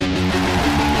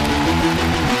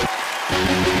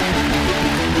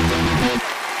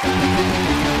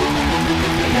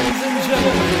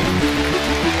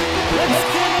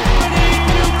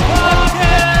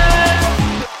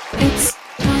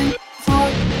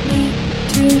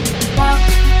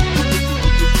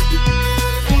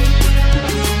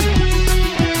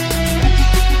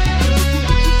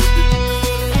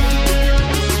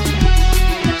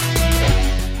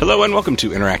Hello and welcome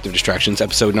to Interactive Distractions,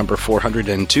 episode number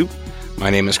 402. My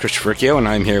name is Christopher Riccio, and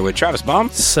I'm here with Travis Baum.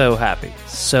 So happy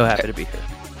to be here.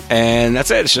 And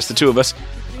that's it. It's just the two of us.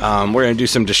 We're going to do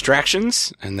some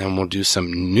distractions, and then we'll do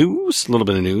some news, a little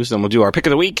bit of news. Then we'll do our pick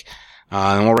of the week,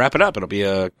 and we'll wrap it up. It'll be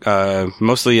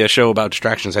mostly a show about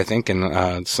distractions, I think, and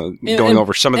going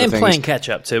over some of the things. And playing catch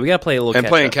up too. We got to play a little. And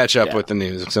playing catch up with the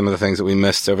news, some of the things that we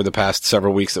missed over the past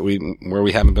several weeks where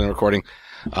we haven't been recording.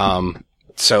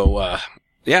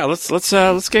 Yeah,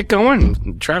 let's get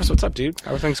going. Travis, what's up, dude?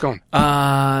 How are things going?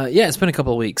 Yeah, it's been a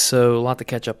couple of weeks, so a lot to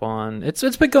catch up on. It's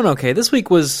been going okay. This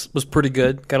week was pretty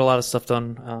good. Got a lot of stuff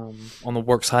done on the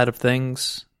work side of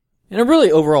things. And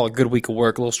overall a good week of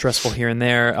work, a little stressful here and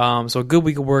there. So a good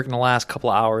week of work, and the last couple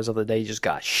of hours of the day just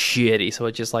got shitty. So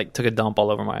it just took a dump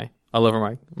all over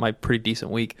my pretty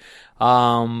decent week. But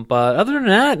other than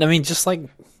that, I mean, just I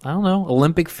don't know,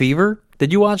 Olympic fever.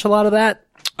 Did you watch a lot of that?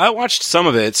 I watched some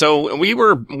of it. So we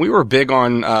were big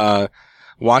on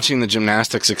watching the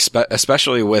gymnastics,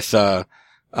 especially with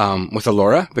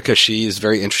Alora, because she is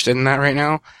very interested in that right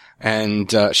now,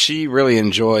 and she really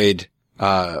enjoyed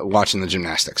watching the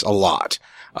gymnastics a lot.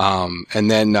 And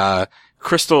then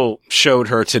Crystal showed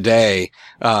her today.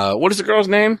 What is the girl's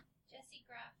name?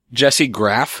 Jessie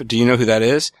Graff. Do you know who that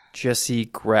is? Jessie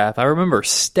Graff. I remember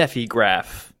Steffi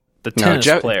Graf, the tennis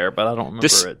player, but I don't remember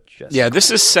it. Yeah, this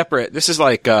is separate. This is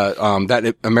like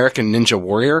that American Ninja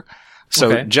Warrior.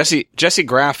 So okay. Jessie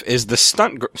Graff is the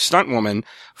stunt woman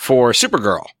for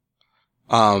Supergirl.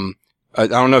 I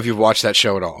don't know if you've watched that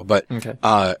show at all, but okay.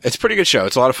 It's a pretty good show.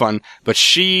 It's a lot of fun. But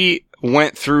she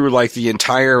went through the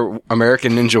entire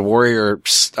American Ninja Warrior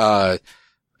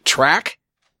track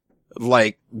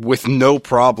with no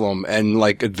problem and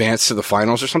advanced to the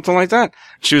finals or something like that.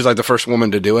 She was the first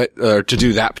woman to do it, to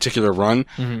do that particular run.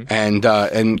 Mm-hmm.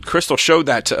 And Crystal showed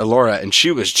that to Alora, and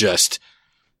she was just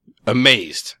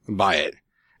amazed by it.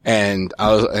 And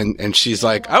and she's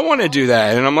like, I want to do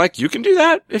that. And I'm like, you can do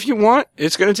that if you want.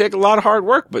 It's going to take a lot of hard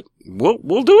work, but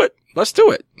we'll do it. Let's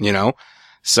do it,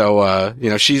 So,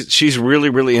 she's really,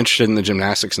 really interested in the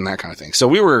gymnastics and that kind of thing. So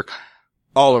we were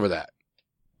all over that.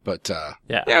 But,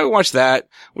 yeah, we watched that.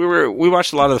 We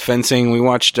watched a lot of the fencing. We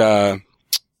watched, let's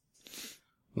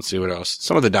see what else.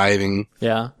 Some of the diving.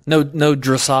 Yeah. No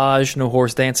dressage, no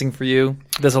horse dancing for you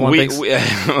this Olympics?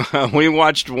 We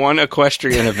watched one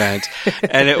equestrian event,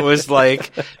 and it was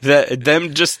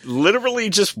them just literally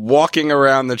just walking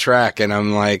around the track, and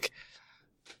I'm like,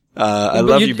 I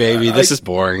love you, baby. This is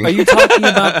boring. Are you talking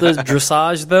about the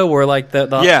dressage though, where it's the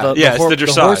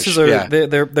dressage. The horses are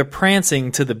they're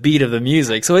prancing to the beat of the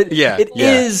music? So it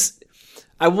is.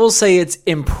 I will say it's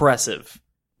impressive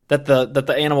that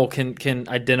the animal can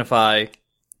identify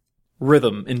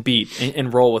rhythm and beat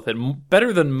and roll with it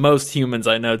better than most humans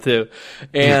I know too.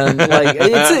 And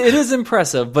it is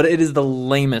impressive, but it is the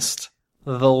lamest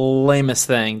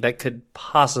thing that could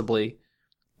possibly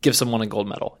give someone a gold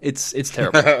medal. It's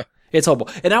terrible. It's horrible.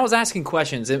 And I was asking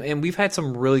questions, and we've had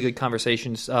some really good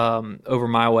conversations over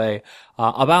my way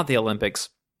about the Olympics,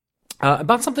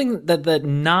 about something that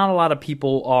not a lot of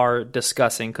people are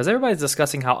discussing, because everybody's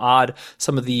discussing how odd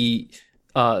some of the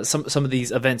some of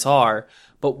these events are.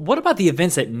 But what about the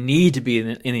events that need to be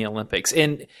in the Olympics?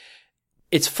 And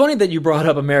it's funny that you brought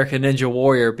up American Ninja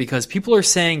Warrior, because people are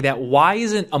saying that why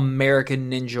isn't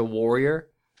American Ninja Warrior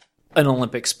an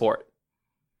Olympic sport?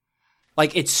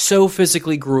 It's so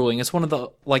physically grueling. It's one of the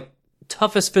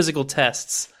toughest physical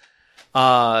tests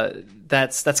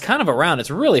that's kind of around.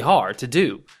 It's really hard to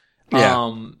do.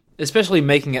 Yeah. Especially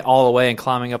making it all the way and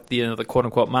climbing up the end of the quote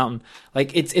unquote mountain.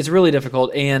 It's really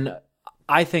difficult, and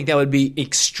I think that would be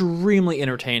extremely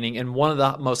entertaining and one of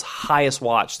the most highest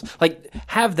watched.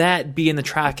 Have that be in the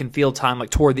track and field time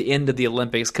toward the end of the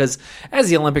Olympics, because as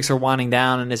the Olympics are winding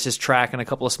down and it's just track and a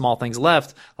couple of small things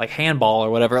left, like handball or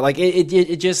whatever,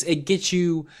 it gets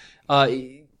you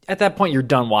at that point you're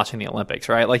done watching the Olympics,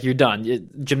 right? You're done.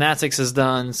 Gymnastics is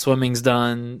done, swimming's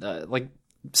done,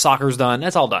 soccer's done.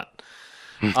 That's all done.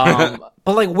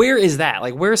 But where is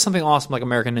that? Where is something awesome like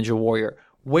American Ninja Warrior?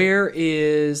 Where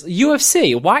is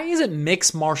UFC? Why isn't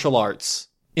mixed martial arts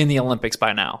in the Olympics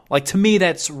by now? To me,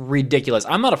 that's ridiculous.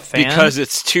 I'm not a fan. Because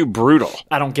it's too brutal.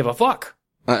 I don't give a fuck.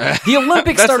 The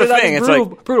Olympics started out as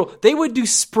brutal. They would do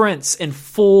sprints in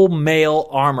full male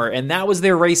armor, and that was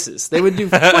their races. They would do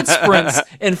foot sprints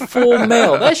in full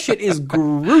male. That shit is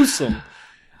gruesome.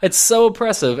 It's so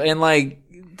oppressive. And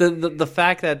the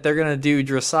fact that they're gonna do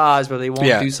dressage, but they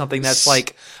won't do something that's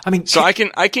So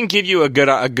I can give you a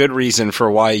good reason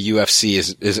for why UFC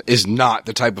is not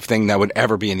the type of thing that would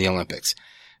ever be in the Olympics,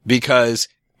 because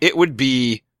it would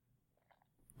be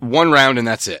one round and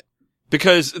that's it.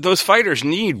 because those fighters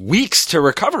need weeks to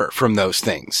recover from those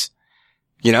things.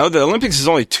 You know, the Olympics is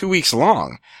only 2 weeks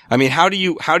long. I mean, how do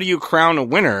you crown a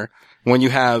winner when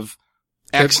you have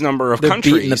X number of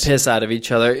countries beating the piss out of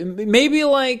each other? Maybe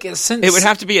like since it would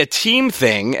have to be a team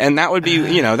thing, and that would be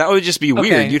that would just be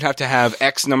weird. You'd have to have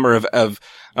X number of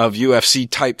UFC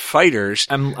type fighters,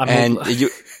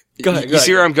 Go ahead. You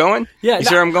see where I'm going? Yeah, you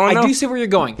see where I'm going? I do see where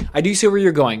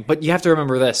you're going. But you have to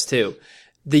remember this too: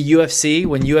 the UFC,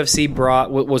 when UFC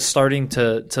was starting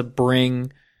to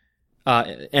bring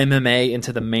MMA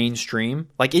into the mainstream.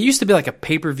 Like, it used to be like a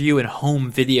pay-per-view and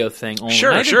home video thing only.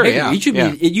 Sure, yeah.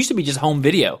 It used to be just home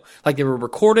video. Like, they would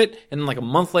record it, and then like a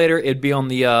month later, it'd be on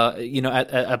the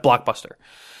at Blockbuster.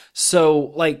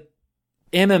 So like,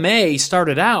 MMA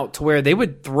started out to where they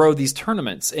would throw these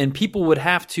tournaments, and people would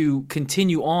have to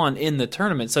continue on in the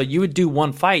tournament. So you would do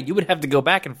one fight, you would have to go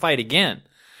back and fight again.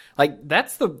 Like,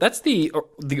 that's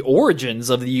the origins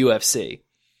of the UFC.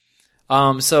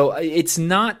 So it's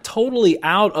not totally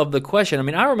out of the question. I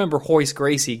mean, I remember Royce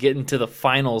Gracie getting to the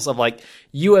finals of like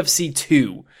UFC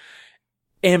 2.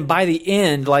 And by the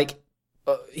end, like,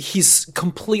 he's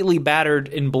completely battered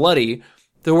and bloody,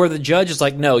 to where the judge is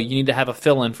like, no, you need to have a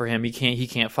fill-in for him. He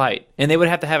can't fight. And they would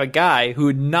have to have a guy who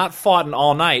had not fought in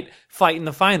all night fight in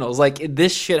the finals. Like,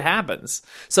 this shit happens.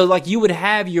 So like, you would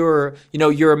have your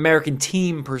American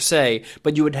team per se,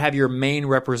 but you would have your main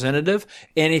representative.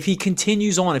 And if he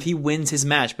continues on, if he wins his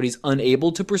match, but he's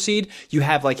unable to proceed, you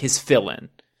have like his fill-in,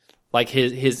 like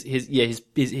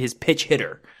his pitch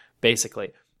hitter,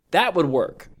 basically. That would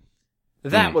work.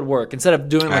 That would work instead of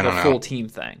doing like a full team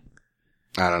thing.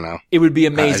 I don't know. It would be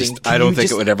amazing. I don't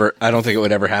think it would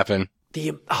ever happen.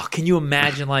 Can you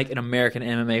imagine like an American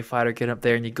MMA fighter get up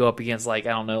there and you go up against like, I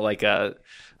don't know, like a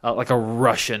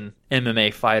Russian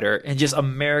MMA fighter, and just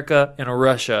America and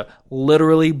Russia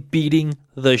literally beating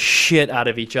the shit out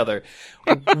of each other?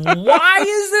 Why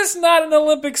is this not an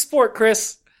Olympic sport,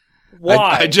 Chris?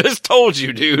 Why? I just told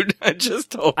you, dude. I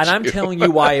just told you. And I'm telling you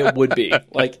why it would be.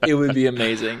 Like, it would be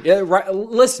amazing. Yeah, right,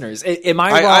 listeners, am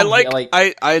I wrong?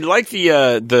 I like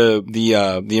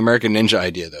the American Ninja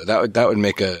idea though.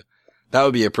 That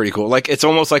would be a pretty cool. Like, it's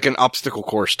almost like an obstacle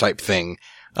course type thing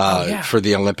for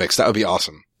the Olympics. That would be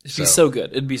awesome. It'd be so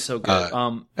good. It'd be so good.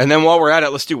 And then while we're at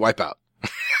it, let's do Wipeout.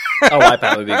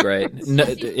 Wipeout would be great. No,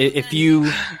 if you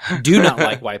do not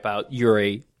like Wipeout, you're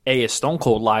a stone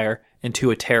cold liar, and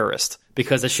two, a terrorist,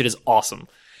 because that shit is awesome.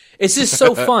 It's just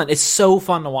so fun. It's so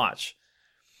fun to watch.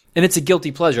 And it's a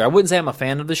guilty pleasure. I wouldn't say I'm a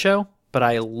fan of the show, but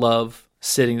I love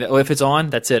sitting there. If it's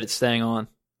on, that's it. It's staying on.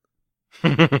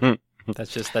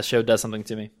 That show does something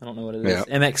to me. I don't know what it is.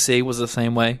 MXC was the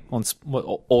same way on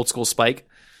old school Spike.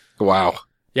 Wow.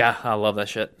 Yeah, I love that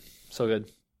shit. So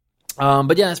good.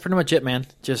 But yeah, that's pretty much it, man.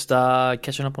 Just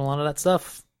catching up on a lot of that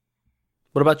stuff.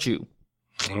 What about you?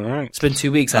 All right. It's been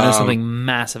 2 weeks. I know something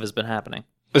massive has been happening.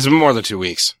 It's been more than 2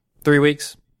 weeks. 3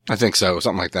 weeks? I think so.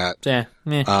 Something like that. Yeah.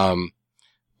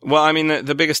 Well, I mean,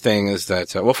 the biggest thing is that,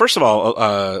 first of all,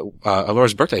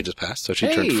 Alora's birthday just passed, so she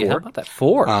turned 4. How about that?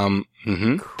 4?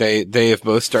 They have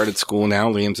both started school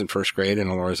now. Liam's in first grade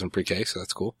and Alora's in pre-K, so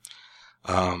that's cool.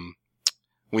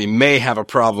 We may have a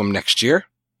problem next year.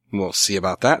 We'll see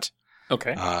about that.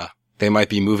 Okay. They might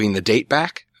be moving the date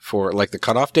back for, like, the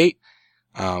cutoff date.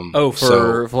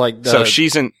 So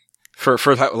she's in,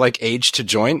 for that, like, age to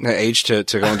join, age to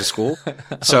go into school.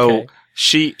 So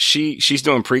she's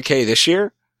doing pre-K this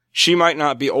year. She might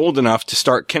not be old enough to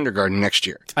start kindergarten next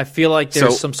year. I feel like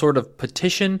there's some sort of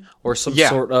petition or some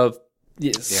sort of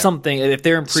something. If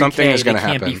they're in pre-K, they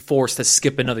can't be forced to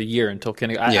skip another year until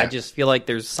kindergarten. I just feel like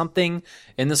there's something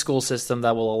in the school system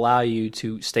that will allow you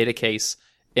to state a case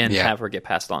and have her get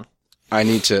passed on. I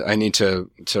need to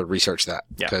research that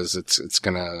because it's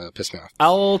gonna piss me off.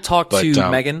 I'll talk to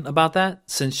Megan about that,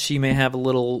 since she may have a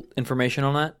little information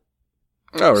on that.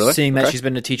 Oh, really? Seeing that she's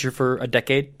been a teacher for a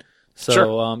decade. So, sure.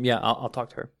 I'll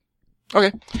talk to her.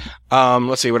 Okay.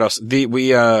 Let's see what else.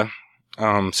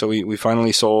 So we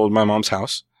finally sold my mom's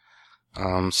house.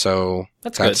 So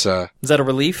that's good. Is that a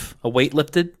relief? A weight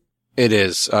lifted? It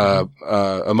is,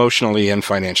 emotionally and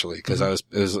financially, because it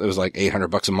was like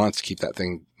 $800 a month to keep that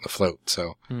thing afloat.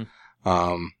 So,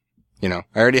 I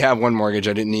already have one mortgage.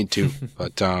 I didn't need to,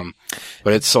 but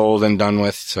it's sold and done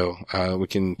with. So, we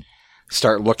can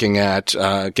start looking at,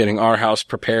 getting our house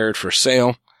prepared for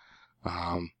sale.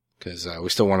 Cause, we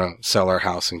still want to sell our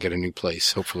house and get a new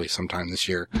place, hopefully sometime this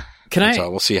year. So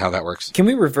we'll see how that works. Can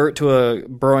we revert to a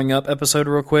growing up episode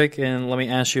real quick, and let me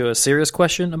ask you a serious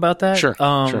question about that? Sure.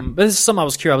 Sure. But this is something I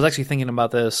was curious. I was actually thinking about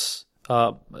this.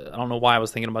 I don't know why I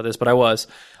was thinking about this, but I was.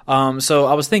 So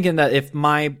I was thinking that if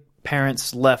my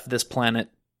parents left this planet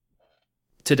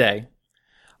today,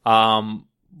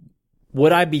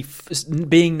 would I be,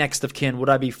 being next of kin, would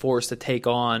I be forced to take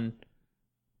on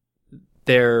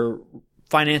their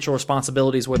financial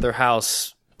responsibilities with their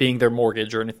house being their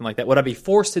mortgage or anything like that? Would I be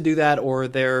forced to do that, or are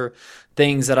there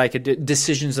things that I could do,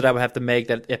 decisions that I would have to make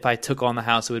that if I took on the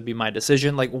house, it would be my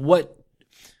decision? Like what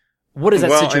does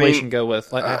that situation go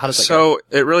with? Like, how does that go? So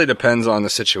it really depends on the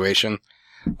situation.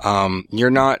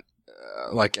 You're not,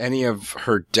 like any of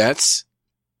her debts,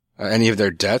 any of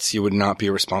their debts, you would not be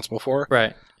responsible for.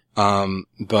 Right.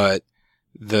 But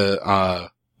the,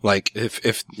 like if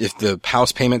the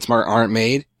house payments aren't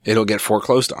made, it'll get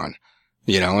foreclosed on.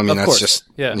 You know, I mean, that's just,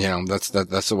 you know, that's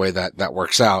the way that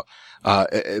works out.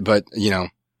 But, you know,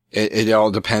 it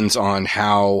all depends on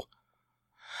how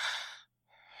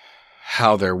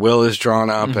their will is drawn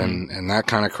up and that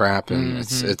kind of crap. And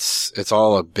it's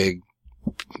all a big,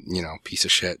 you know, piece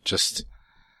of shit. Just,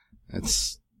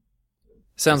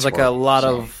 sounds like horrible, a lot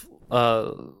of,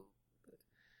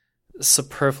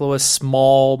 superfluous,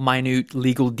 small, minute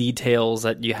legal details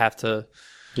that you have to.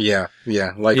 Yeah.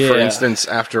 Like, for instance,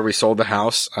 after we sold the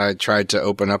house, I tried to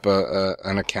open up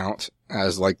an account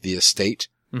as like the estate.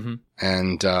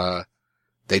 And,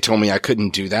 they told me I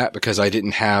couldn't do that because I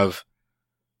didn't have,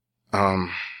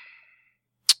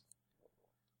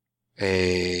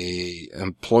 a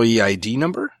employee ID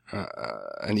number,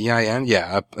 an EIN.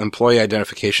 Yeah. Employee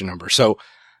identification number. So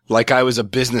like I was a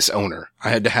business owner, I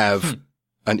had to have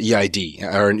an EID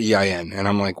or an EIN. And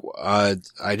I'm like,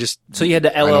 So you had the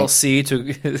LLC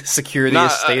to secure the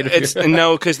estate of your...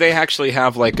 No, cause they actually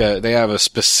have they have a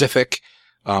specific,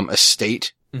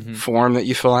 estate form that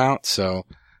you fill out. So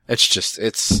it's just,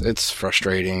 it's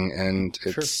frustrating and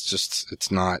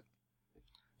it's not,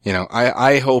 you know,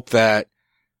 I hope that,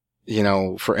 you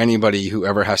know, for anybody who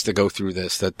ever has to go through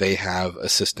this, that they have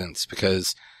assistance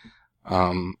because,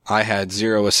 I had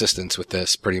zero assistance with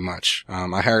this pretty much.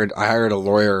 I hired a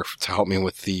lawyer to help me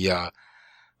with the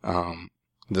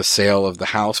sale of the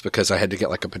house because I had to get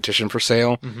like a petition for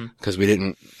sale because we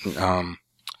didn't, I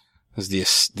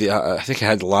think it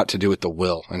had a lot to do with the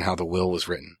will and how the will was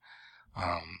written.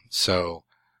 So,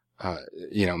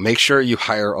 you know, make sure you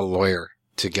hire a lawyer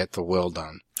to get the will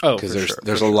done. Oh, because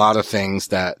there's a lot of things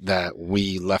that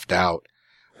we left out,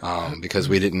 because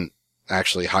we didn't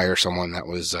actually hire someone that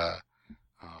was,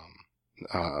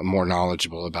 more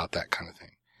knowledgeable about that kind of thing.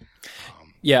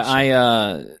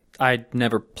 I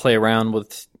never play around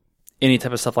with any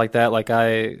type of stuff like that. Like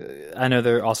I know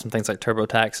there are awesome things like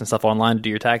TurboTax and stuff online to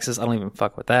do your taxes. I don't even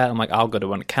fuck with that. I'm like, I'll go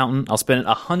to an accountant. I'll spend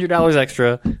 $100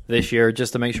 extra this year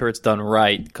just to make sure it's done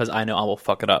right because I know I will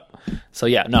fuck it up. So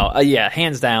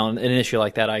hands down, an issue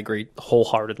like that, I agree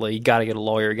wholeheartedly. You got to get a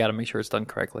lawyer. You got to make sure it's done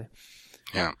correctly.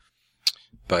 Yeah,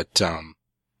 but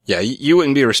you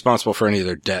wouldn't be responsible for any of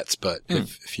their debts, but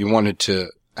if you wanted to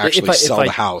actually sell the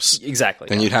house, exactly,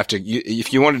 then you'd have to.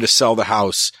 If you wanted to sell the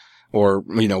house or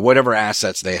you know whatever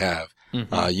assets they have,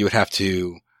 you would have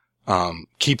to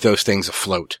keep those things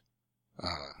afloat.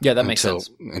 That makes sense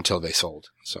until they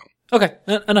sold. So okay,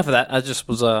 enough of that. I just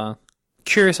was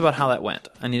curious about how that went.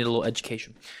 I needed a little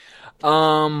education.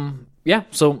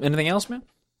 So anything else, man?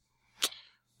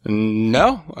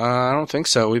 No, I don't think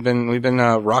so. We've been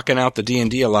rocking out the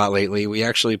D&D a lot lately. We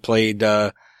actually played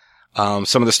some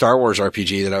of the Star Wars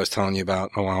RPG that I was telling you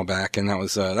about a while back, and that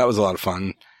was a lot of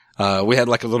fun. We had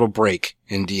like a little break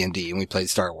in D&D and we played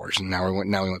Star Wars, and now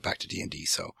we went back to D&D.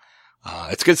 So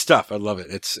it's good stuff. I love it.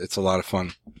 It's a lot of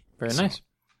fun. Very nice.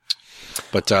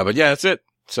 But yeah, that's it.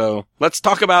 So let's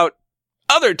talk about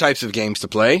other types of games to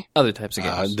play. Other types of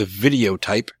games. The video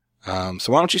type. So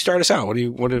why don't you start us out?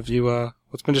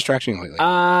 What's been distracting you lately?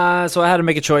 So I had to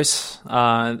make a choice,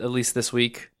 at least this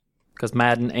week, because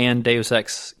Madden and Deus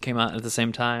Ex came out at the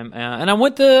same time, and I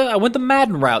went the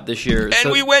Madden route this year.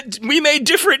 And we made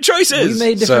different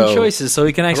choices. So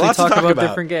we can actually talk about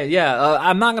different games. Yeah,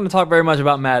 I'm not going to talk very much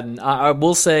about Madden. I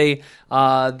will say,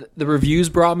 the reviews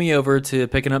brought me over to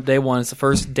picking up day one. It's the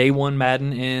first day one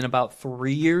Madden in about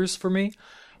 3 years for me.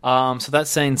 So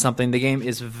that's saying something. The game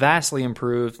is vastly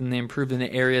improved, and they improved in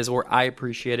the areas where I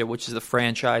appreciate it, which is the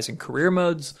franchise and career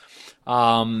modes.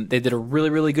 They did a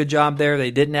really, really good job there. They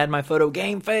didn't add my photo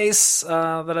game face,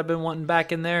 that I've been wanting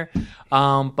back in there.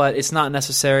 But it's not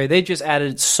necessary. They just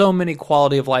added so many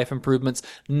quality of life improvements.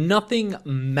 Nothing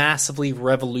massively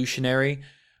revolutionary,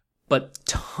 but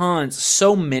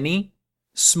so many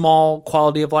small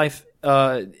quality of life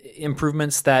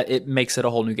improvements that it makes it a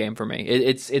whole new game for me.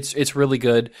 It's really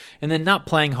good. And then not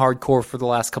playing hardcore for the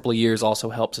last couple of years also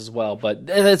helps as well. But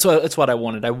that's what I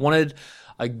wanted. I wanted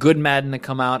a good Madden to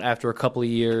come out after a couple of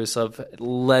years of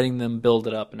letting them build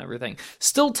it up and everything.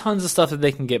 Still tons of stuff that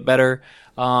they can get better.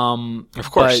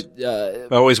 Of course.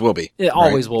 But, always will be. It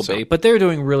always will be. But they're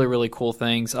doing really, really cool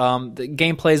things. The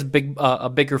gameplay is a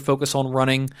bigger focus on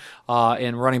running,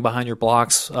 and running behind your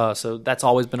blocks. So that's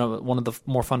always been one of the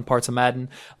more fun parts of Madden.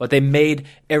 But they made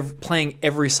playing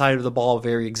every side of the ball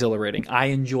very exhilarating. I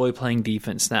enjoy playing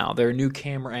defense now. There are new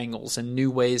camera angles and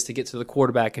new ways to get to the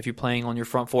quarterback if you're playing on your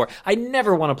front four. I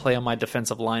never want to play on my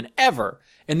defensive line, ever.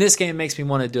 And this game makes me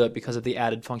want to do it because of the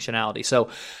added functionality. So,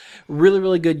 really,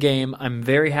 really good game. I'm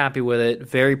very happy with it.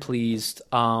 Very pleased.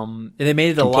 And they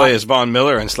made it a lot. Play as Von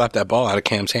Miller and slap that ball out of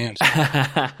Cam's hands.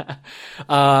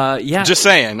 Yeah. Just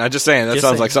saying. That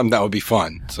sounds like something that would be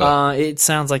fun. So. It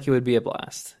sounds like it would be a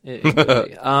blast. It would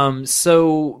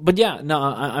be. But yeah, no,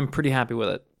 I'm pretty happy with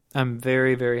it. I'm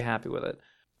very, very happy with it.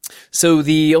 So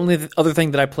the only other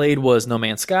thing that I played was No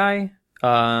Man's Sky.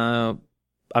 I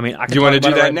could. You want to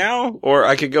do that now, or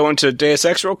I could go into Deus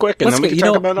Ex real quick, and then we can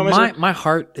talk about No Man's Sky? My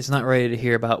heart is not ready to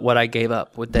hear about what I gave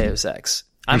up with Deus Ex.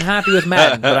 I'm happy with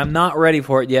Madden, but I'm not ready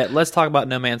for it yet. Let's talk about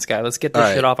No Man's Sky. Let's get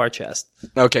this shit off our chest.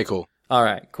 Okay, cool. All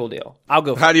right, cool deal. I'll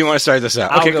go first. How do you want to start this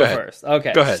out? I'll go ahead. First.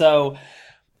 Okay, go ahead. So,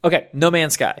 No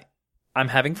Man's Sky. I'm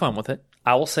having fun with it.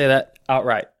 I will say that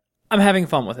outright. I'm having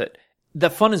fun with it. The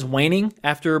fun is waning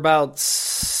after about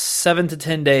 7 to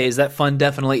 10 days. That fun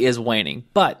definitely is waning.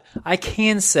 But I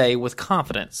can say with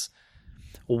confidence,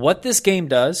 what this game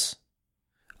does,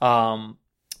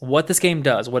 what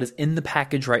is in the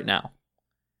package right now,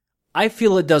 I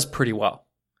feel it does pretty well.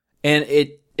 And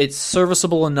it's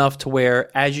serviceable enough to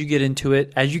where as you get into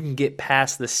it, as you can get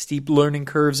past the steep learning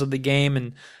curves of the game,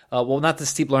 and not the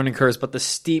steep learning curves, but the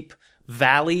steep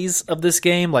valleys of this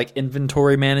game, like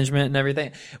inventory management and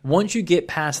everything. Once you get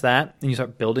past that and you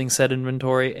start building said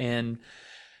inventory and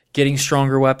getting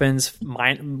stronger weapons,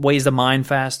 ways to mine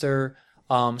faster,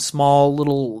 small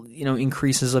little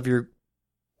increases of your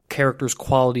character's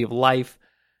quality of life,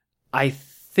 I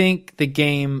think the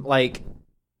game,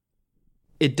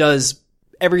 it does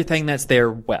everything that's there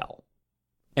well,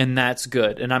 and that's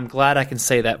good. And I'm glad I can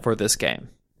say that for this game.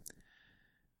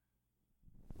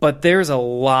 But there's a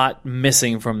lot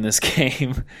missing from this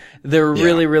game. There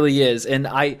really, really is. And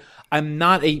I'm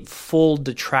not a full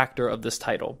detractor of this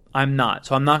title. I'm not.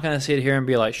 So I'm not going to sit here and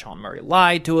be like, Sean Murray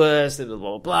lied to us, blah,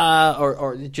 blah, blah,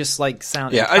 or just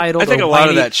sound entitled. I think a lot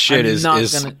of that shit is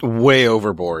way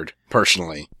overboard,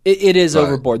 personally. It is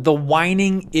overboard. The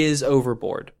whining is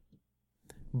overboard.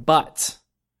 But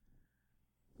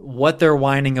what they're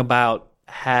whining about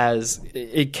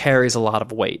it carries a lot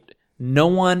of weight. No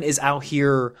one is out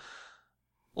here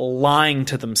lying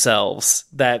to themselves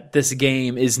that this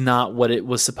game is not what it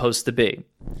was supposed to be.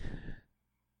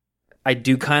 I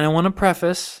do kind of want to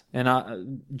preface,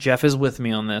 and Jeff is with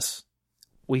me on this,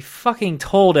 we fucking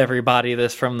told everybody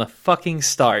this from the fucking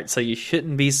start, so you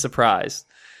shouldn't be surprised.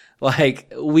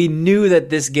 We knew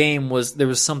that this game there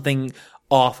was something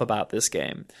off about this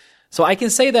game. So I can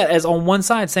say that as on one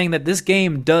side saying that this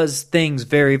game does things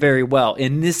very, very well.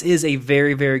 And this is a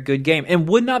very, very good game. And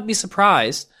would not be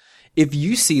surprised if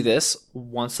you see this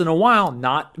once in a while,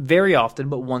 not very often,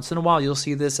 but once in a while, you'll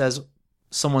see this as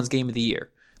someone's game of the year.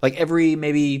 Every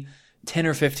maybe 10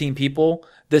 or 15 people,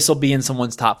 this will be in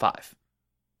someone's top 5.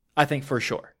 I think for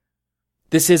sure.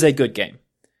 This is a good game.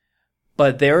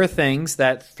 But there are things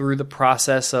that through the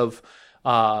process of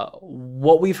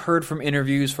what we've heard from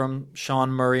interviews from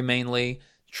Sean Murray mainly,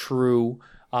 true.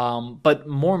 But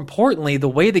more importantly, the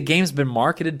way the game's been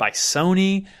marketed by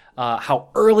Sony, how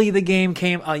early the game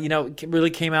really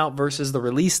came out versus the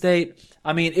release date.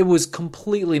 It was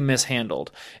completely mishandled.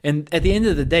 And at the end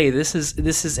of the day, this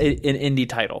is an indie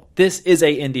title. This is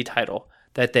a indie title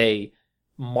that they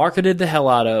marketed the hell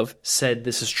out of, said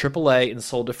this is AAA, and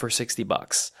sold it for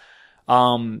 $60.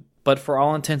 But for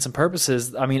all intents and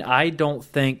purposes, I don't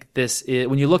think this is...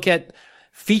 When you look at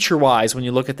feature-wise, when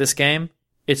you look at this game,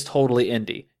 it's totally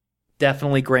indie.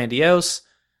 Definitely grandiose.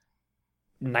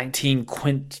 19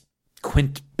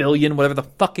 quintillion, whatever the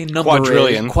fucking number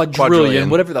is.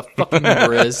 Quadrillion, whatever the fucking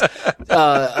number is.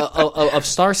 Of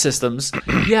star systems.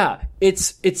 Yeah,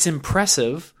 it's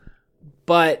impressive,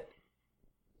 but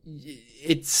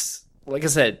it's... Like I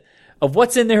said, of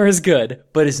what's in there is good,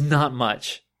 but it's not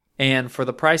much. And for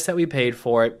the price that we paid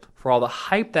for it, for all the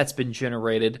hype that's been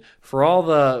generated, for all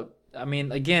the,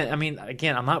 again,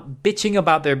 I'm not bitching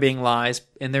about there being lies,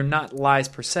 and they're not lies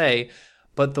per se,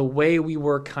 but the way we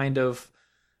were kind of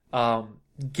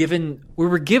given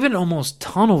almost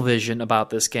tunnel vision about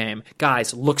this game.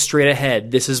 Guys, look straight ahead.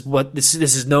 This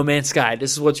is No Man's Sky.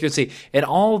 This is what you're gonna see, and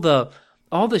all the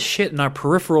shit in our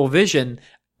peripheral vision.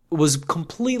 was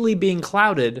completely being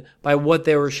clouded by what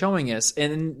they were showing us,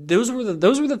 and those were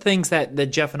the things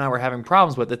that Jeff and I were having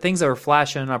problems with. The things that were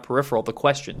flashing in our peripheral, the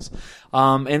questions,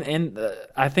 and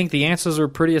I think the answers were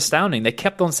pretty astounding. They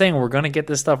kept on saying, "We're going to get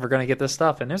this stuff. We're going to get this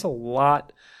stuff," and there's a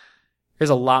lot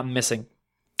missing.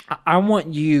 I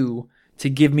want you to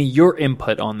give me your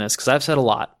input on this because I've said a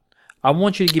lot. I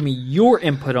want you to give me your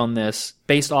input on this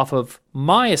based off of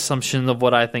my assumption of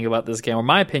what I think about this game or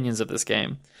my opinions of this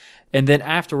game. And then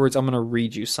afterwards, I'm going to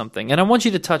read you something. And I want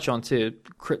you to touch on, too,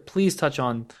 please touch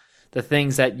on the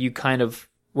things that you kind of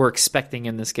were expecting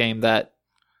in this game that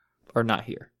are not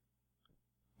here.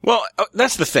 Well,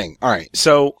 that's the thing. All right.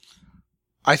 So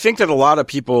I think that a lot of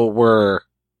people were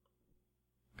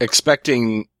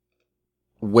expecting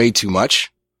way too much.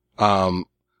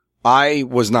 I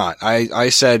was not. I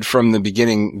said from the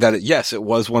beginning that yes, it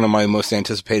was one of my most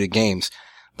anticipated games.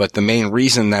 But the main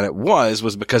reason that it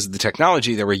was because of the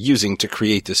technology they were using to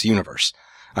create this universe.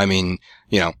 I mean,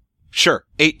 sure,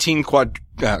 18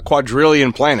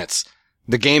 quadrillion planets.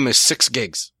 The game is 6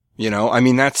 gigs. I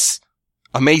mean, that's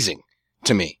amazing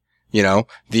to me.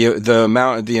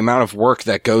 The amount of work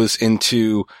that goes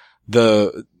into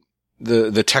the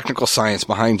technical science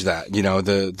behind that,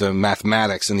 the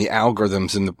mathematics and the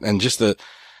algorithms and just the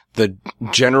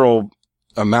general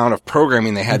amount of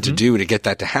programming they had to do to get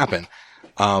that to happen.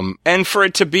 And for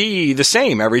it to be the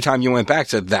same every time you went back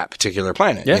to that particular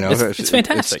planet. Yeah, it's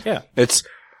fantastic. It's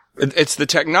the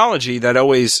technology that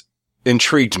always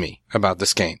intrigued me about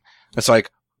this game. It's like,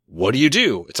 what do you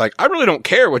do? It's like, I really don't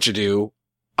care what you do.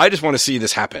 I just want to see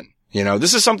this happen.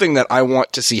 This is something that I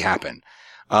want to see happen.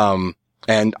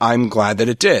 And I'm glad that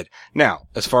it did. Now,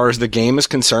 as far as the game is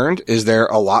concerned, is there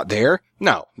a lot there?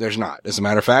 No, there's not. As a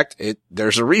matter of fact,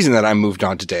 there's a reason that I moved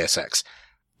on to Deus Ex.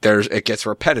 It gets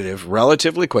repetitive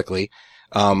relatively quickly.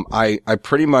 I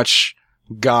pretty much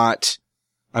got,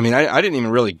 I didn't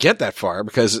even really get that far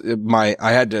because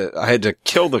I had to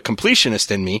kill the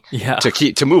completionist in me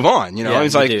to move on,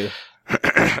 it's like,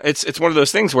 it's one of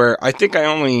those things where I think I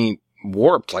only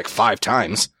warped like 5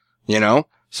 times,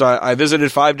 so I visited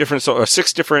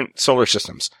 6 different solar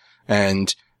systems,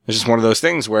 and it's just one of those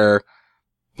things where,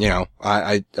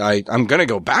 I'm going to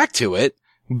go back to it.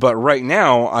 But right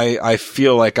now, I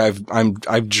feel like I'm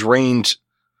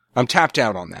tapped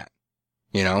out on that,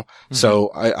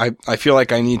 So I feel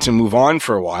like I need to move on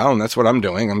for a while, and that's what I'm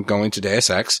doing. I'm going to Deus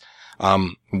Ex.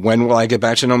 When will I get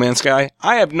back to No Man's Sky?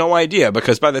 I have no idea,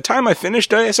 because by the time I finish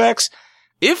Deus Ex,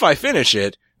 if I finish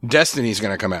it, Destiny's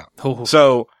gonna come out. Oh.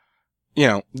 So,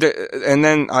 and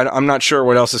then I'm not sure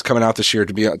what else is coming out this year,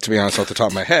 to be honest, off the top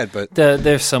of my head, but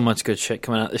there's so much good shit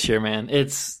coming out this year, man.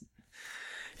 It's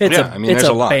there's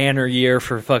a lot. Banner year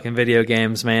for fucking video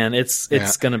games, man. It's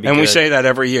gonna be good. And we say that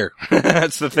every year.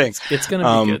 That's the thing. It's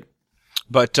gonna be good.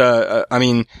 But,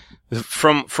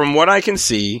 from what I can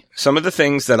see, some of the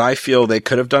things that I feel they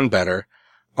could have done better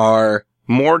are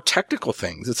more technical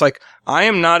things. It's like, I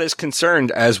am not as concerned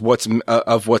as what's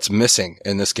missing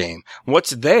in this game.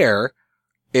 What's there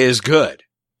is good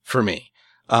for me.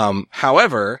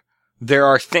 However, there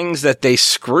are things that they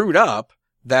screwed up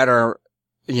that are,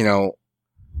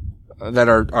 that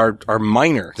are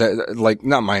minor, like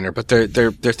not minor, but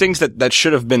they're things that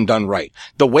should have been done right.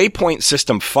 The waypoint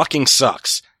system fucking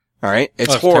sucks. All right.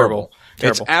 It's horrible.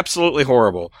 Terrible. It's absolutely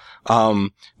horrible.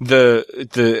 The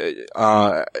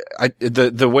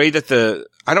way that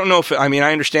I don't know if,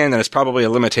 I understand that it's probably a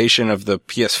limitation of the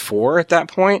PS4 at that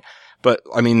point, but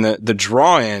the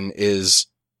draw-in is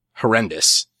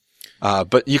horrendous.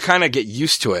 But you kind of get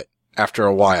used to it after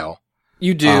a while.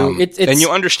 You do. And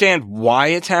you understand why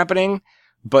it's happening,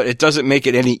 but it doesn't make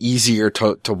it any easier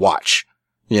to watch.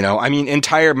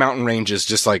 Entire mountain ranges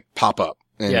just like pop up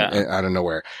out of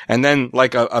nowhere. And then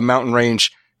like a mountain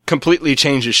range completely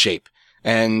changes shape.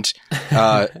 And,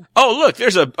 oh, look,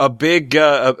 there's a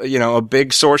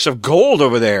big source of gold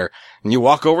over there. And you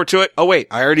walk over to it. Oh, wait,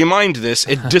 I already mined this.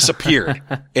 It disappeared.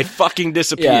 It fucking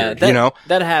disappeared,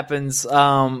 That happens.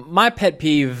 My pet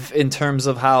peeve in terms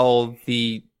of how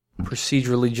the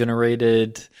procedurally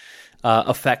generated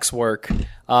effects work.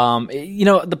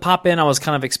 The pop in, I was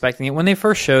kind of expecting it. When they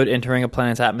first showed entering a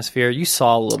planet's atmosphere, you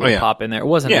saw a little bit of pop in there. It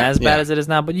wasn't as bad as it is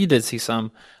now, but you did see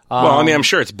some. I'm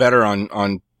sure it's better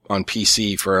on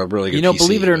PC for a really good PC.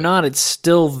 Believe it or not, it's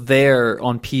still there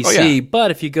on PC.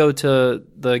 But if you go to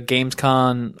the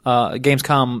Gamescom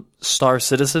Star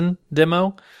Citizen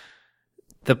demo,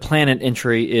 the planet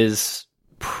entry is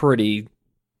pretty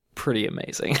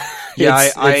amazing.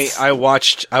 I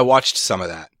watched some of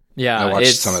that. Yeah, I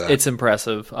watched some of that. It's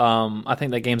impressive. I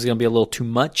think that game's going to be a little too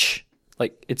much.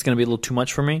 Like, it's going to be a little too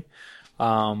much for me.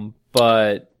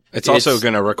 But it's also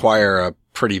going to require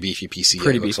pretty beefy PC.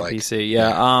 Pretty beefy PC,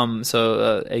 yeah.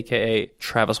 So, AKA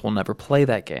Travis will never play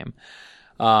that game.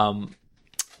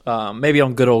 Maybe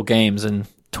on Good Old Games in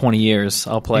 20 years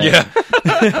I'll play it.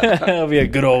 It'll be a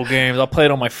Good Old Games. I'll play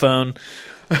it on my phone.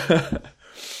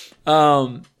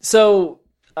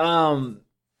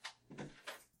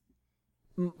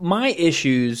 My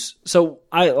issues. So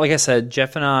like I said,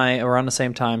 Jeff and I around the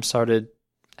same time started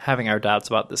having our doubts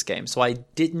about this game. So I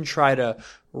didn't try to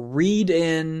read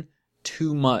in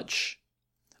too much.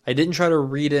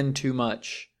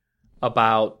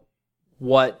 About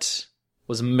what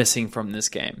was missing from this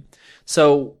game.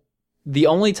 So the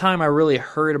only time I really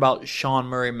heard about Sean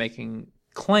Murray making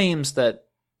claims that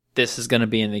this is going to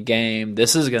be in the game,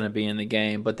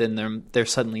 but then they're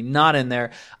suddenly not in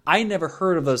there. I never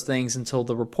heard of those things until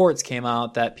the reports came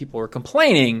out that people were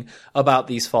complaining about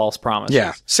these false promises.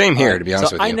 Yeah, same here, to be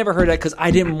honest with you. I never heard that because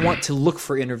I didn't want to look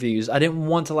for interviews. I didn't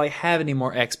want to have any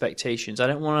more expectations. I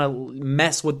didn't want to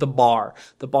mess with the bar.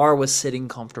 The bar was sitting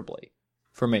comfortably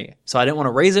for me. So I didn't want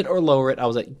to raise it or lower it. I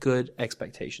was at good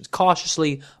expectations.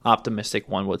 Cautiously optimistic,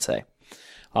 one would say.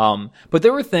 But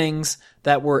there were things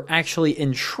that were actually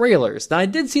in trailers. Now, I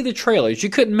did see the trailers. You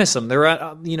couldn't miss them. They're at,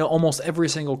 almost every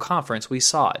single conference we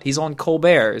saw it. He's on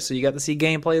Colbert, so you got to see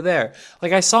gameplay there.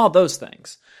 I saw those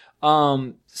things. There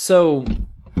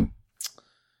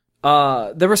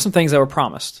were some things that were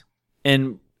promised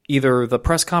in either the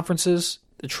press conferences,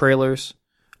 the trailers,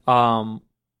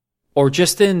 or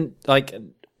just in,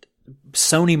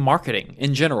 Sony marketing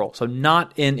in general. So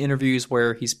not in interviews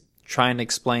where he's trying to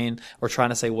explain or trying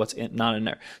to say what's not in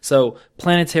there. So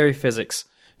planetary physics,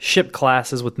 ship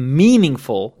classes with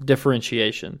meaningful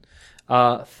differentiation,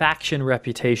 faction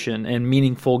reputation and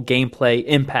meaningful gameplay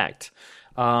impact,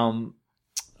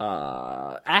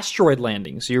 asteroid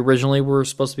landings. You originally were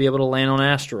supposed to be able to land on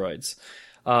asteroids.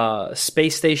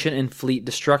 Space station and fleet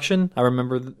destruction. I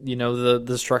remember, the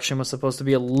destruction was supposed to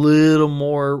be a little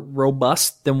more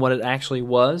robust than what it actually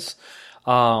was.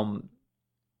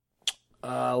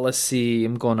 Let's see.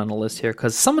 I'm going on a list here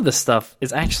because some of the stuff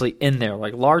is actually in there,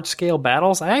 like large scale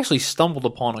battles. I actually stumbled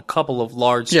upon a couple of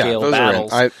large scale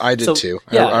battles. I did too.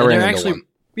 Yeah, I ran into actually, one.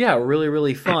 Yeah, really,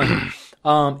 really fun.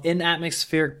 In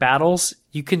atmospheric battles,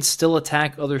 you can still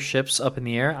attack other ships up in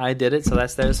the air. I did it, so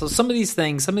that's there. So some of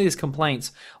these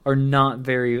complaints are not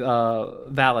very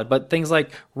valid. But things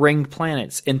like ringed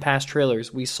planets, in past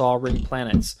trailers, we saw ringed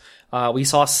planets. We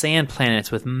saw sand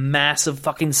planets with massive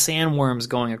fucking sandworms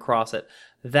going across it.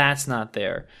 That's not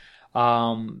there.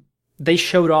 They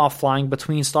showed off flying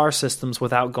between star systems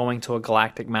without going to a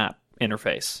galactic map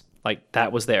interface.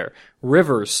 That was there.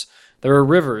 Rivers. There are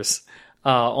rivers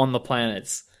on the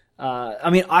planets.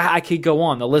 I could go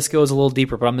on. The list goes a little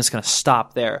deeper, but I'm just going to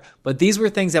stop there. But these were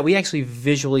things that we actually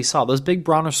visually saw. Those big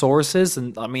brontosauruses,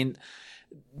 and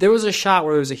there was a shot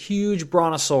where there was a huge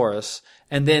brontosaurus,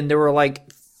 and then there were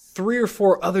 3 or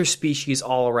 4 other species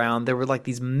all around. There were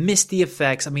these misty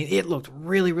effects. It looked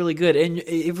really, really good. And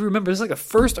if you remember, it was a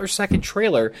first or second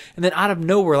trailer, and then out of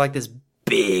nowhere, this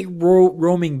big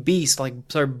roaming beast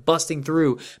started busting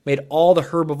through, made all the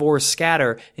herbivores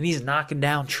scatter, and he's knocking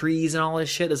down trees and all this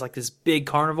shit. It's this big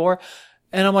carnivore.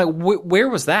 And I'm where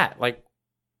was that?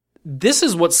 This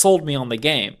is what sold me on the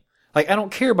game. I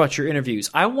don't care about your interviews.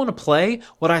 I want to play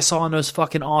what I saw in those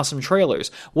fucking awesome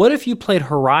trailers. What if you played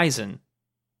Horizon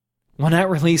when that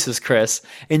releases, Chris,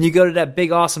 and you go to that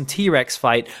big awesome T-Rex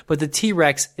fight, but the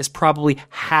T-Rex is probably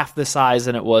half the size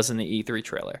than it was in the E3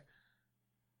 trailer?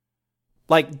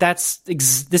 This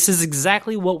is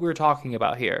exactly what we're talking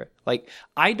about here.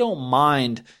 I don't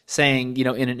mind saying,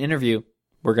 in an interview,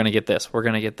 we're going to get this. We're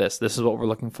going to get this. This is what we're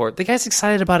looking for. The guy's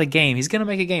excited about a game. He's going to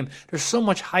make a game. There's so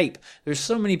much hype. There's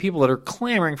so many people that are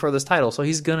clamoring for this title. So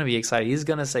he's going to be excited. He's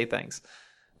going to say things.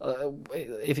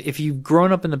 If you've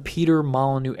grown up in the Peter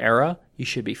Molyneux era, you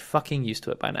should be fucking used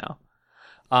to it by now.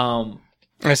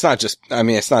 It's not just,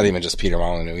 it's not even just Peter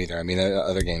Molyneux either.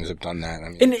 Other games have done that.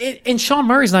 And Sean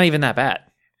Murray's not even that bad.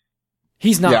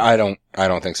 He's not. Yeah, I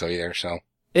don't think so either. So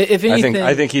if anything,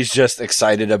 I think he's just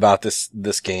excited about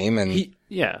this game, and he's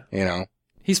I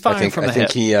firing from the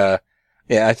hip.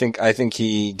 I think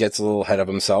he gets a little ahead of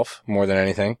himself more than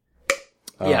anything.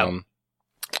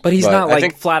 But he's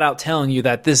not flat out telling you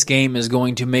that this game is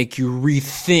going to make you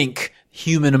rethink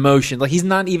human emotion. He's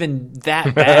not even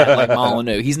that bad like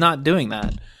Molyneux. He's not doing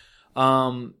that.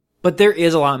 But there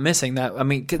is a lot missing that,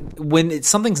 when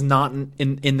something's not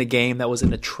in the game that was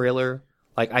in a trailer,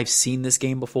 I've seen this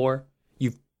game before,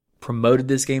 you've promoted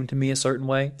this game to me a certain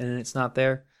way, and it's not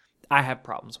there, I have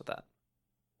problems with that.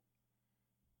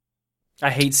 I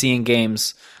hate seeing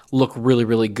games look really,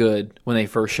 really good when they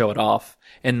first show it off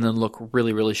and then look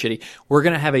really, really shitty. We're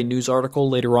going to have a news article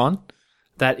later on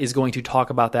that is going to talk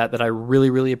about that I really,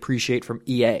 really appreciate from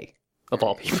EA, of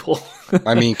all people.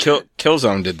 I mean,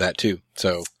 Killzone did that too.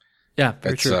 So yeah,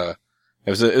 very true. It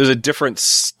was a different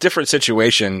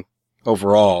situation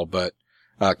overall, but,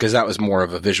 cause that was more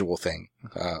of a visual thing,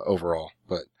 overall.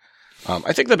 But,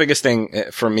 I think the biggest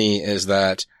thing for me is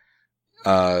that,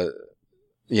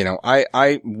 you know,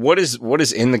 what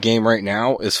is in the game right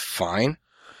now is fine.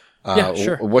 Yeah,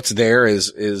 sure. What's there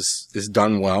is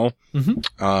done well.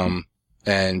 Mm-hmm.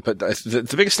 But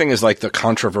the biggest thing is like the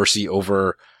controversy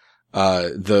over,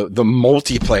 the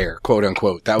multiplayer, quote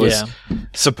unquote, that was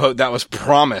that was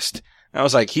promised. I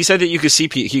was like, he said that you could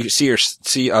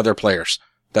see other players.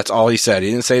 That's all he said.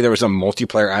 He didn't say there was a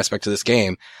multiplayer aspect to this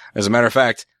game. As a matter of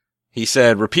fact, he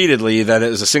said repeatedly that it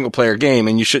was a single player game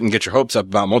and you shouldn't get your hopes up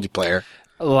about multiplayer.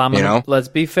 Well, let's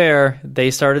be fair.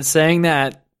 They started saying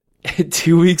that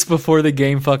 2 weeks before the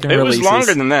game fucking releases. It was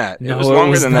longer than that. No, it was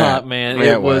longer than not, that, man.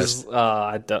 Yeah, it was. It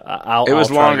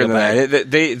was longer than that.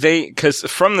 Because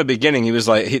from the beginning, he was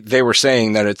like, they were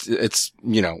saying that it's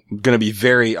you know going to be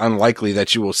very unlikely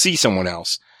that you will see someone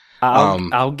else.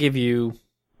 I'll give you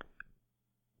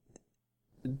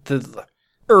the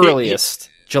earliest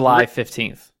July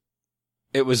 15th.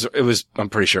 It was, I'm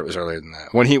pretty sure it was earlier than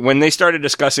that. When they started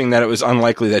discussing that it was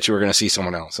unlikely that you were going to see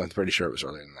someone else, I'm pretty sure it was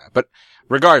earlier than that. But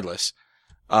regardless,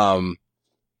 so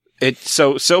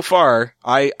far,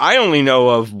 I only know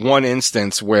of one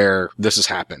instance where this has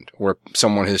happened, where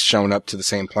someone has shown up to the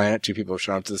same planet, two people have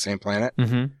shown up to the same planet.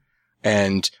 Mm-hmm.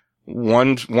 And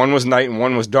one was night and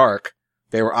one was dark.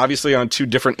 They were obviously on two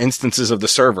different instances of the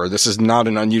server. This is not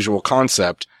an unusual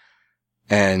concept.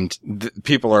 And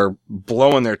people are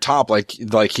blowing their top like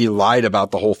he lied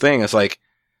about the whole thing. It's like,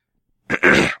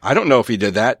 I don't know if he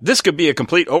did that. This could be a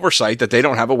complete oversight that they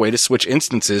don't have a way to switch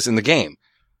instances in the game.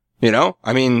 You know?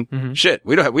 I mean, shit,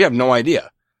 we have no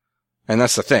idea. And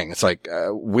that's the thing. It's like,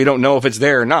 we don't know if it's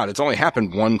there or not. It's only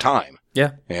happened one time.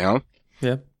 Yeah. You know?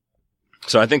 Yeah.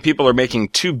 So I think people are making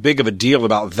too big of a deal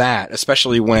about that,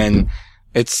 especially when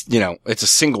it's, you know, it's a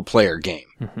single player game.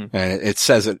 Mm-hmm. And it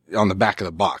says it on the back of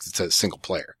the box. It says single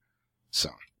player. So.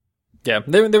 Yeah.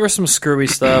 There was some screwy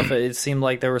stuff. It seemed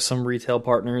like there were some retail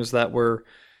partners that were,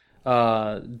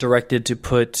 directed to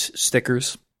put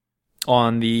stickers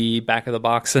on the back of the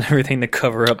box and everything to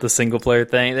cover up the single player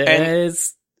thing.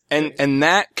 And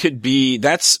that could be,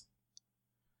 that's,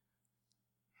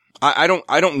 I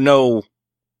don't know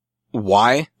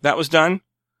why that was done.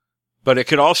 But it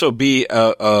could also be,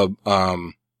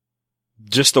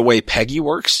 just the way PEGI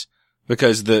works,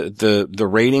 because the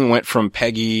rating went from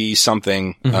PEGI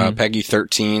something, PEGI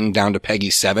 13 down to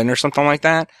PEGI 7 or something like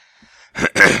that.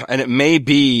 And it may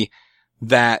be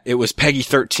that it was PEGI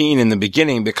 13 in the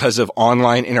beginning because of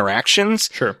online interactions.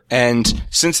 Sure. And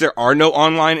since there are no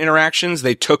online interactions,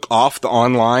 they took off the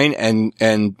online and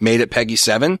made it PEGI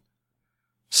 7.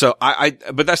 So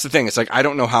but that's the thing. It's like, I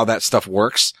don't know how that stuff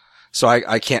works. So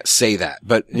I can't say that,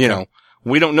 but you know,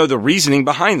 we don't know the reasoning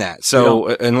behind that. So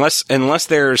unless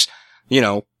there's, you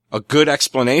know, a good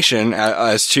explanation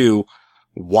as to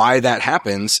why that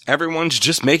happens, everyone's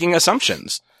just making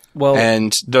assumptions. Well,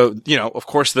 and you know, of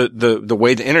course the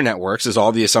way the internet works is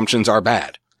all the assumptions are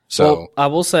bad. So I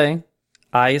will say,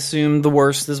 I assumed the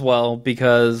worst as well,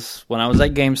 because when I was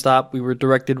at GameStop, we were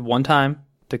directed one time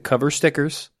to cover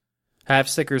stickers, have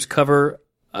stickers cover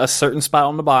a certain spot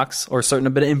on the box or a certain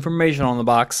bit of information on the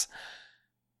box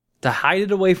to hide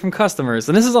it away from customers.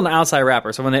 And this is on the outside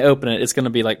wrapper, so when they open it, it's going to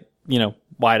be like, you know,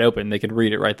 wide open. They could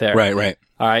read it right there. Right.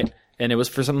 All right. And it was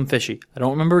for something fishy. I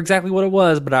don't remember exactly what it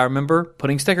was, but I remember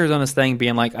putting stickers on this thing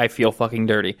being like, I feel fucking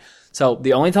dirty. So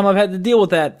the only time I've had to deal with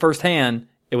that firsthand,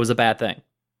 it was a bad thing.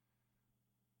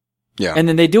 Yeah. And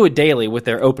then they do it daily with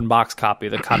their open box copy,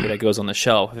 the copy that goes on the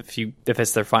shelf. If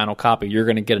it's their final copy, you're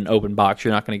going to get an open box.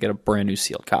 You're not going to get a brand new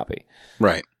sealed copy.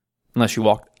 Right. Unless you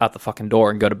walk out the fucking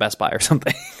door and go to Best Buy or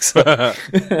something. Yeah.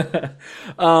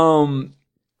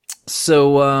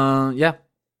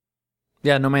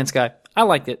 Yeah, No Man's Sky. I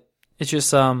liked it. It's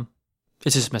just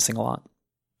missing a lot.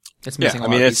 It's missing a lot.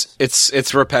 I mean,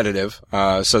 it's repetitive.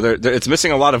 So it's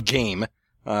missing a lot of game.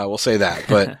 We'll say that,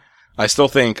 but I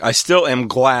still am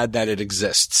glad that it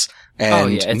exists.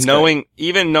 And knowing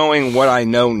what I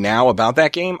know now about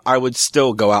that game, I would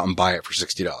still go out and buy it for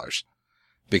 $60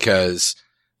 because,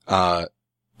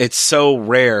 it's so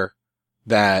rare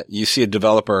that you see a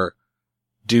developer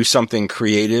do something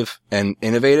creative and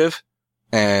innovative.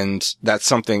 And that's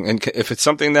something, and if it's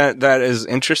something that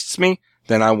interests me,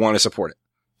 then I want to support it.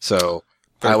 So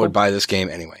I would buy this game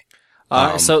anyway.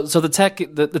 So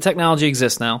the technology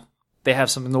exists now. They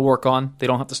have something to work on. They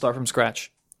don't have to start from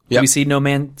scratch. Yep. We see No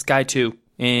Man's Sky 2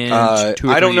 in 2 or 3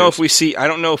 I don't know years. I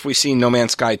don't know if we see No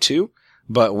Man's Sky 2,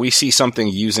 but we see something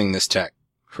using this tech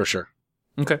for sure.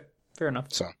 Okay, fair enough.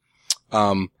 So,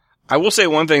 I will say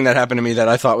one thing that happened to me that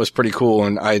I thought was pretty cool,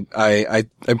 and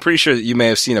I'm pretty sure that you may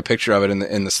have seen a picture of it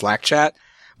in the Slack chat,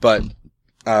 but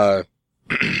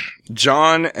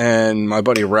John and my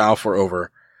buddy Ralph were over,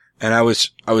 and I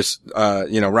was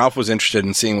Ralph was interested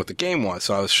in seeing what the game was,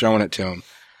 so I was showing it to him,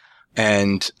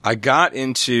 and I got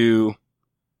into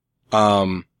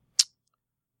an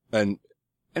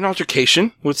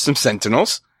altercation with some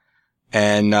Sentinels.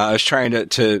 And I was trying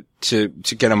to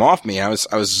get them off me. I was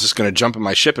just going to jump in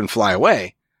my ship and fly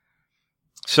away.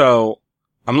 So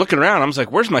I'm looking around. I was like,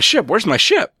 "Where's my ship? Where's my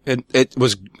ship?" It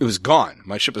was gone.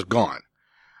 My ship was gone.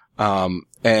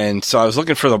 And so I was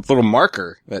looking for the little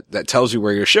marker that tells you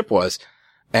where your ship was.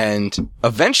 And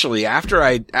eventually, after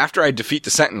I defeat the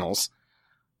Sentinels,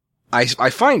 I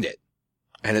find it,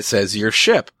 and it says your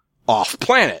ship off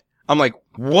planet. I'm like,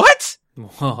 what?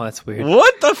 Oh, that's weird.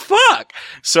 What the fuck?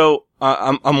 So,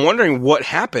 I'm wondering what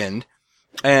happened.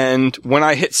 And when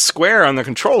I hit square on the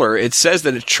controller, it says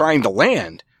that it's trying to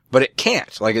land, but it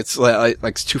can't. Like it's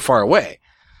it's too far away.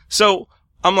 So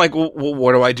I'm like, well,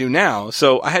 what do I do now?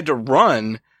 So I had to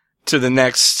run to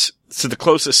the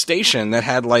closest station that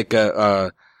had like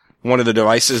one of the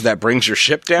devices that brings your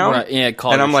ship down. Right, yeah,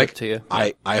 and I'm like, to you.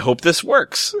 I hope this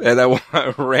works. And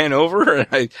I ran over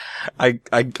and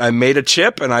I made a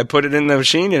chip and I put it in the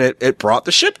machine and it brought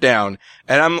the ship down.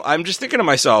 And I'm just thinking to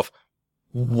myself,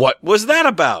 what was that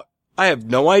about? I have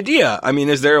no idea. I mean,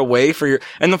 is there a way for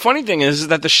and the funny thing is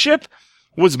that the ship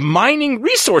was mining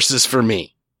resources for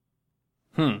me.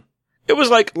 It was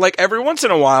like every once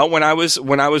in a while when I was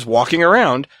walking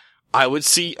around, I would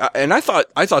see, and I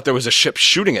thought there was a ship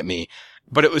shooting at me,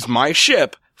 but it was my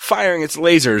ship firing its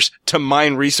lasers to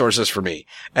mine resources for me.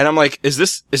 And I'm like, is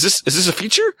this a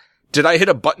feature? Did I hit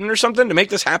a button or something to make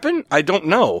this happen? I don't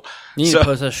know. You need to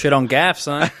post that shit on GAF,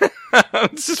 son.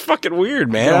 This is fucking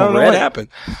weird, man. I don't know what happened.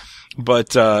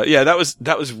 But, yeah, that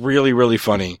was really, really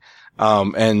funny.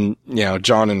 And,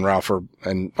 John and Ralph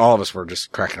and all of us were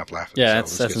just cracking up laughing. Yeah,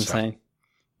 that's insane.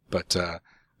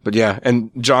 But yeah,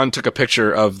 and John took a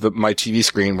picture of my TV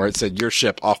screen where it said your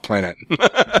ship off planet.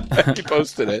 He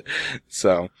posted it.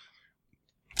 So,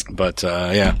 but,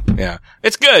 yeah.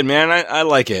 It's good, man. I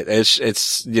like it.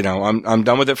 It's, I'm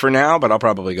done with it for now, but I'll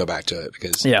probably go back to it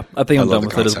because. Yeah, I think I'm done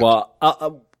with it as well.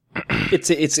 It's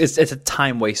a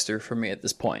time waster for me at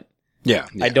this point. Yeah.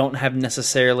 I don't have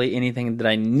necessarily anything that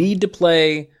I need to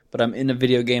play, but I'm in a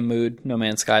video game mood. No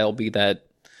Man's Sky will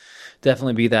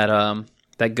definitely be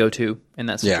that go-to in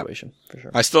that situation, for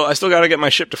sure. I still gotta get my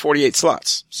ship to 48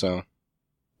 slots, so.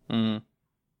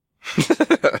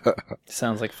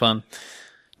 Sounds like fun.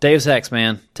 Deus Ex,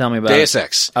 man. Tell me about Deus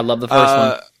Ex. I love the first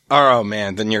one. Oh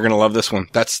man, then you're gonna love this one.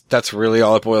 That's really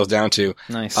all it boils down to.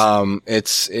 Nice. The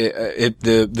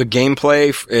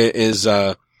gameplay is,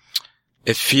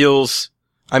 it feels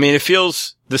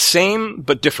the same,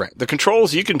 but different. The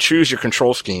controls, you can choose your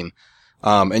control scheme.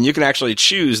 And you can actually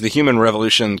choose the Human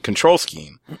Revolution control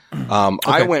scheme. Okay.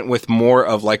 I went with more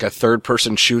of like a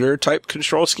third-person shooter type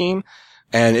control scheme,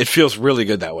 and it feels really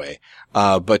good that way.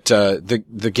 But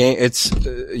the game,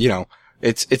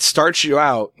 it starts you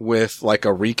out with like a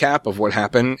recap of what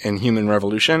happened in Human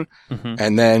Revolution,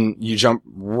 and then you jump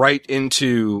right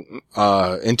into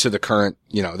the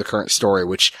current story,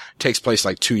 which takes place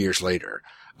like 2 years later.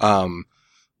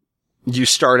 You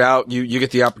start out, you get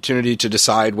the opportunity to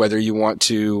decide whether you want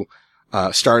to,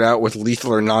 start out with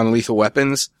lethal or non-lethal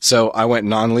weapons. So I went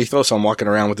non-lethal, so I'm walking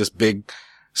around with this big,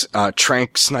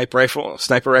 trank sniper rifle.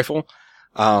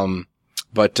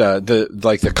 But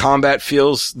the combat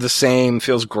feels the same,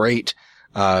 feels great.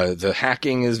 The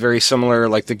hacking is very similar.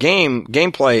 Like the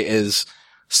gameplay is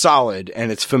solid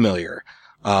and it's familiar.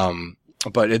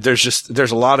 But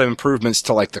there's a lot of improvements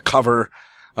to like the cover,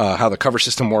 how the cover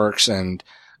system works and,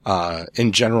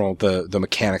 in general, the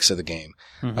mechanics of the game.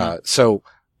 So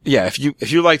yeah, if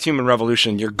you liked Human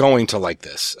Revolution, you're going to like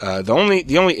this. The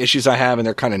only issues I have, and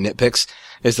they're kind of nitpicks,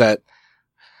 is that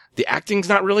the acting's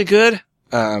not really good.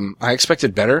 I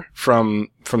expected better from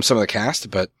some of the cast,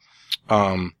 but,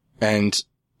 and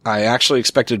I actually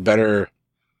expected better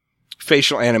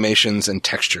facial animations and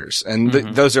textures. And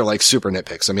those are like super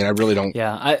nitpicks. I mean, I really don't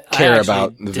care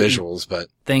about the visuals, but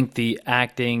think the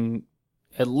acting,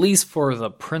 at least for the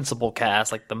principal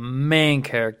cast, like the main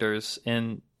characters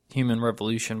in Human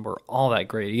Revolution, were all that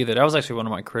great either. That was actually one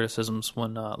of my criticisms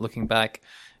when looking back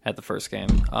at the first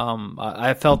game.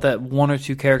 I felt that one or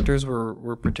two characters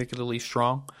were particularly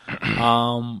strong.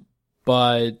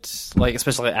 But like,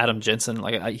 especially Adam Jensen,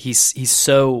 like he's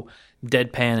so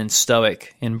deadpan and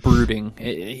stoic and brooding.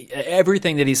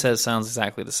 Everything that he says sounds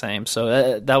exactly the same.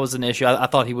 So that was an issue. I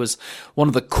thought he was one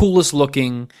of the coolest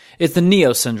looking. It's the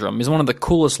Neo syndrome. He's one of the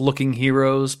coolest looking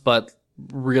heroes, but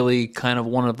really kind of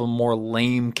one of the more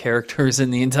lame characters in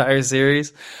the entire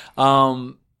series.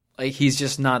 Like he's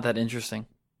just not that interesting.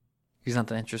 He's not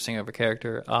that interesting of a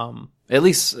character. At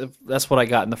least that's what I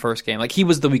got in the first game. Like he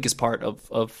was the weakest part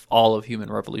of all of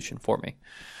Human Revolution for me.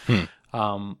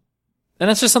 And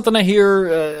that's just something I hear.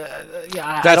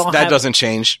 That doesn't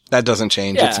change. That doesn't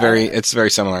change. Yeah, it's very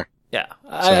similar. Yeah,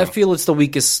 I feel it's the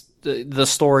weakest. The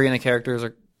story and the characters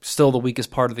are still the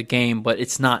weakest part of the game, but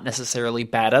it's not necessarily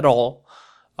bad at all.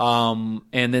 And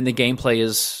then the gameplay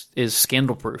is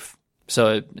scandal-proof,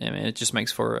 so it just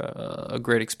makes for a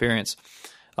great experience.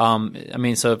 So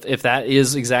if that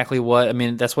is exactly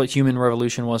that's what Human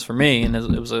Revolution was for me, and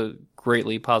it was a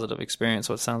greatly positive experience.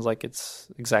 So it sounds like it's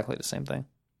exactly the same thing.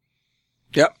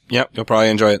 Yep. You'll probably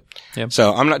enjoy it. Yep.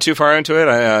 So I'm not too far into it.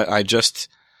 I just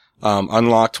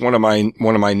unlocked one of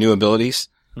my new abilities.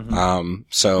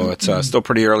 So it's still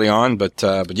pretty early on, but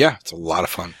yeah, it's a lot of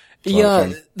fun.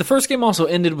 The first game also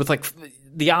ended with like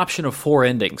the option of 4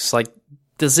 endings. Like,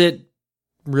 does it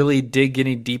really dig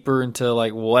any deeper into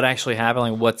like what actually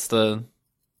happened? Like, what's the?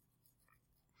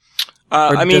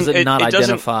 Does it not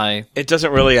identify? It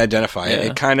doesn't really identify.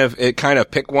 Yeah. It kind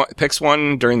of picks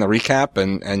one during the recap,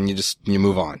 and you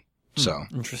move on. So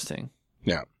interesting.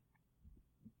 Yeah.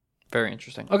 Very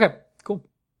interesting. Okay, cool.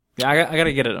 Yeah, I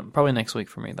gotta get it probably next week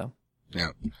for me though. Yeah.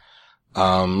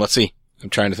 Let's see. I'm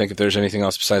trying to think if there's anything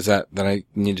else besides that I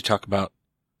need to talk about.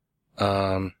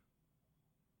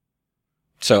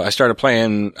 So I started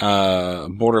playing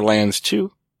Borderlands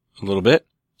 2 a little bit.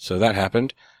 So that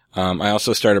happened. I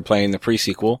also started playing the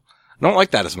pre-sequel. I don't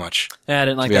like that as much. Yeah, I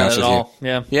didn't like that at all.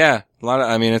 Yeah. Yeah. A lot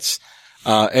of, it's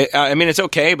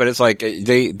okay, but it's like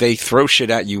they throw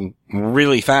shit at you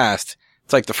really fast.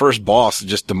 It's like the first boss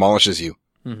just demolishes you.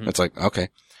 Mm-hmm. It's like, okay.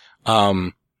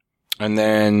 And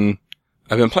then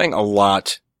I've been playing a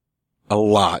lot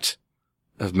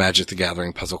of Magic the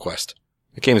Gathering Puzzle Quest.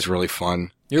 The game is really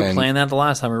fun. You were playing that the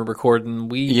last time we were recording.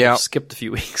 We skipped a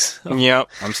few weeks. Yep.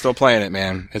 I'm still playing it,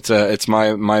 man. It's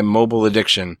my mobile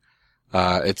addiction.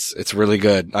 It's really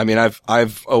good. I mean,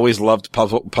 I've always loved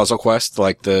Puzzle Quest,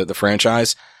 like the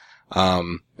franchise.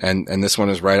 And this one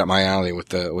is right up my alley with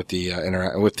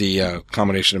the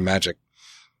combination of Magic.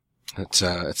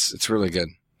 It's really good.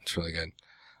 It's really good.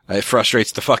 It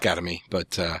frustrates the fuck out of me,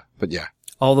 but yeah.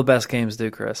 All the best games do,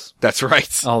 Chris. That's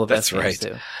right. All the best games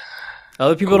do.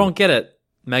 Other people don't get it.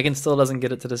 Megan still doesn't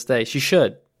get it to this day. She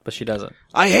should, but she doesn't.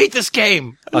 I hate this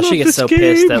game. She gets so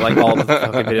pissed at like all the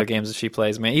fucking video games that she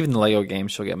plays, man. Even the Lego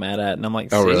games she'll get mad at. And I'm like,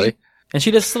 oh, really? And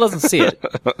she just still doesn't see it.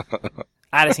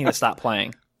 I just need to stop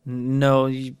playing. No,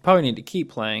 you probably need to keep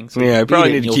playing. So yeah, you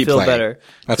probably need to keep playing. You'll feel better.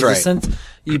 That's right. Since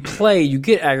you play, you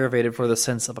get aggravated for the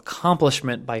sense of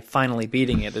accomplishment by finally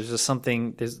beating it. There's just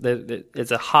something,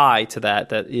 it's a high to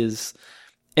that is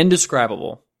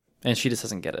indescribable. And she just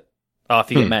doesn't get it. Oh, if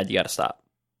you get mad, you gotta stop.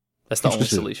 That's the only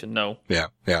solution. No. Yeah.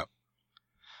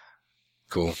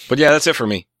 Cool. But yeah, that's it for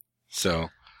me. So,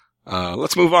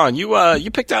 let's move on.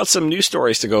 You picked out some news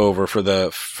stories to go over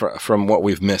from what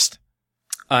we've missed.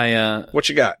 What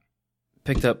you got?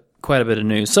 Picked up quite a bit of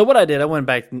news. So what I did, I went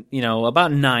back,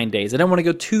 about 9 days. I didn't want to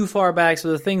go too far back.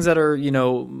 So the things that are,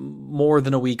 more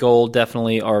than a week old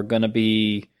definitely are going to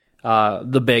be,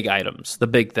 the big items, the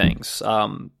big things.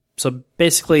 So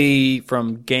basically,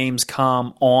 from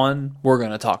Gamescom on, we're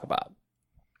going to talk about.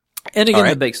 And again,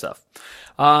 the big stuff.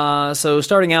 So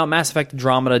starting out, Mass Effect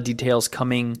Andromeda details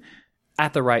coming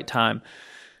at the right time.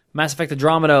 Mass Effect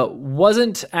Andromeda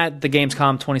wasn't at the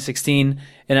Gamescom 2016,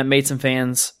 and it made some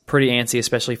fans pretty antsy,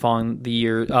 especially following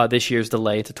this year's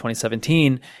delay to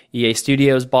 2017. EA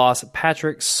Studios boss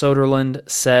Patrick Soderlund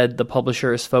said the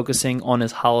publisher is focusing on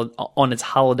its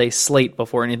holiday slate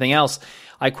before anything else.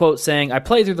 I quote saying, "I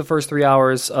played through the first 3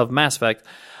 hours of Mass Effect.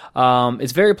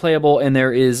 It's very playable, and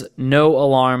there is no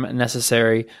alarm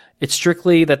necessary. It's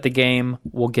strictly that the game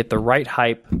will get the right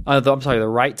the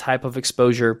right type of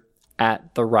exposure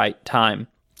at the right time."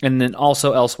 And then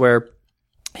also elsewhere,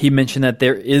 he mentioned that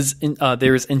there is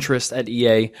interest at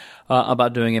EA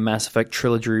about doing a Mass Effect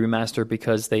trilogy remaster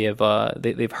because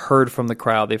they've heard from the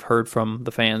crowd, they've heard from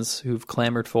the fans who've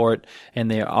clamored for it, and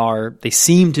they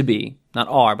seem to be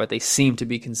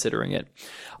considering it.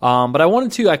 But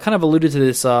I kind of alluded to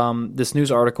this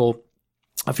news article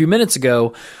a few minutes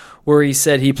ago, where he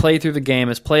said he played through the game,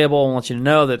 it's playable, and wants you to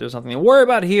know that there's nothing to worry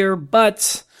about here,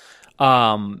 but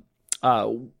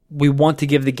we want to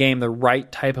give the game the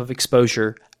right type of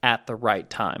exposure at the right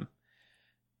time.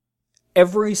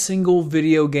 Every single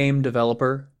video game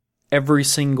developer, every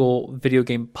single video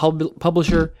game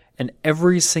publisher, and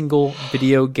every single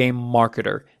video game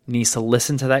marketer needs to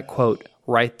listen to that quote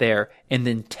right there and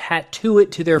then tattoo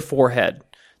it to their forehead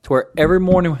to where every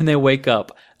morning when they wake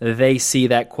up, they see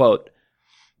that quote.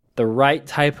 The right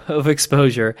type of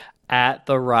exposure at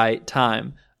the right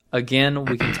time. Again,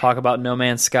 we can talk about No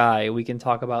Man's Sky. We can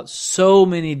talk about so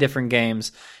many different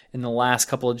games in the last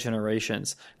couple of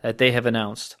generations that they have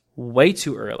announced way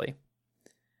too early,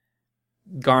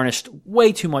 garnished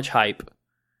way too much hype,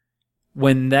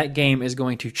 when that game is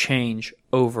going to change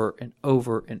over and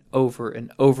over and over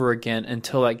and over again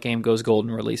until that game goes gold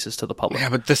and releases to the public. Yeah,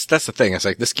 but that's the thing. It's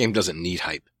like, this game doesn't need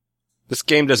hype. This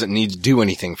game doesn't need to do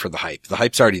anything for the hype. The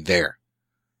hype's already there.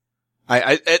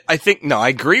 I think, no, I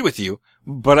agree with you,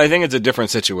 but I think it's a different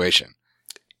situation.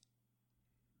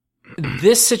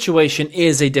 This situation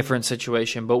is a different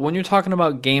situation, but when you're talking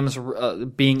about games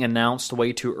being announced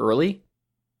way too early,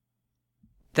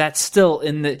 that's still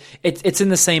in the it's in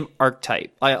the same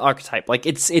archetype. Like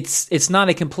it's not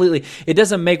a completely. It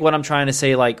doesn't make what I'm trying to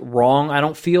say like wrong. I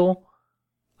don't feel.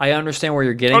 I understand where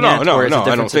you're getting at. No. I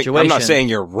don't think. I'm not saying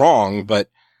you're wrong, but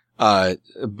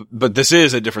this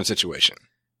is a different situation.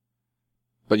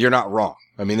 But you're not wrong.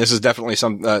 I mean, this is definitely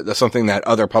something that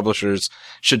other publishers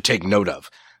should take note of.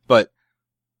 But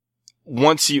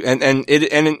once you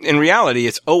in reality,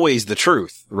 it's always the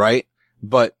truth, right?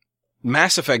 But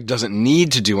Mass Effect doesn't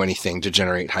need to do anything to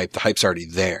generate hype. The hype's already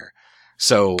there.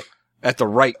 So at the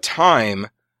right time,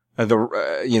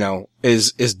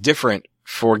 is different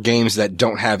for games that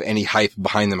don't have any hype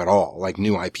behind them at all, like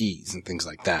new IPs and things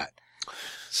like that.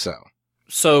 So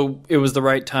it was the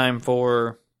right time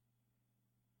for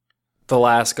The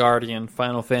Last Guardian,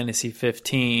 Final Fantasy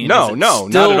 15. No, not at all.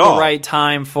 Still the right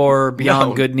time for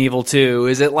Beyond Good and Evil 2?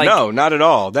 Is it like... No, not at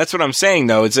all. That's what I'm saying,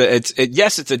 though.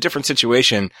 Yes, it's a different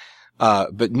situation,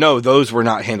 but no, those were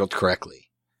not handled correctly.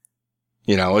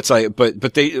 You know, it's like,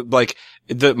 but they, like,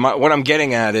 what I'm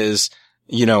getting at is,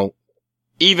 you know,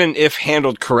 even if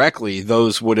handled correctly,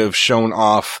 those would have shown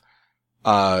off,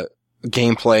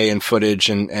 gameplay and footage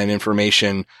and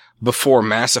information before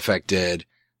Mass Effect did,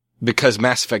 because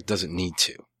Mass Effect doesn't need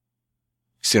to.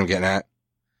 See what I'm getting at?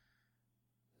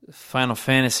 Final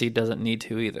Fantasy doesn't need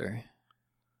to either.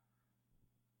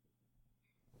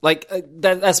 Like,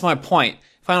 that's my point.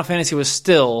 Final Fantasy was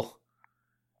still,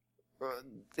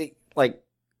 like,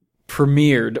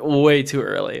 premiered way too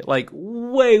early. Like,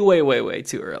 way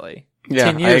too early. Yeah,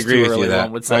 10 years I agree with you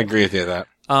that. I agree with you that.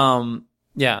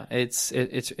 Yeah, it's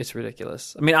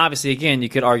ridiculous. I mean, obviously, again, you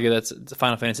could argue that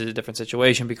Final Fantasy is a different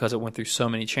situation because it went through so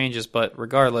many changes, but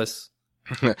regardless.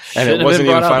 And it wasn't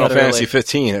even Final Fantasy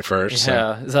 15 at first.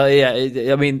 Yeah. So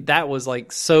yeah, I mean, that was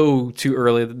like so too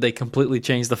early that they completely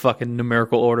changed the fucking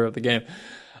numerical order of the game.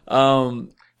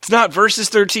 It's not Versus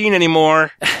 13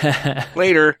 anymore.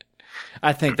 Later.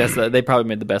 I think they probably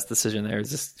made the best decision there, is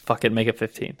just fucking make it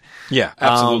 15. Yeah,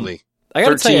 absolutely. I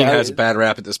gotta 13 has a bad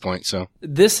rap at this point, so.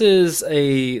 This is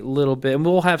a little bit, and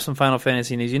we'll have some Final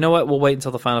Fantasy news. You know what? We'll wait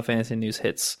until the Final Fantasy news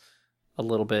hits a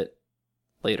little bit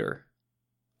later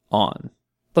on.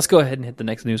 Let's go ahead and hit the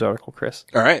next news article, Chris.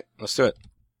 All right, let's do it.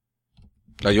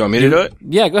 Oh, you want me to do it?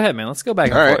 Yeah, go ahead, man. Let's go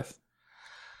back and forth.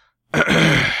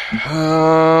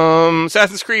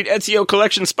 Assassin's Creed Ezio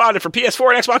Collection spotted for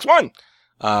PS4 and Xbox One.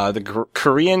 The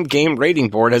Korean Game Rating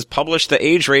Board has published the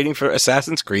age rating for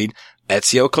Assassin's Creed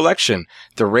Ezio Collection.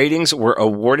 The ratings were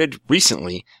awarded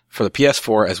recently for the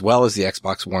PS4 as well as the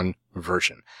Xbox One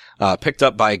version. Picked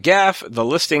up by GAF, the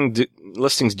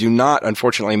listings do not,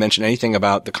 unfortunately, mention anything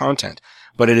about the content,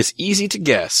 but it is easy to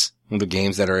guess the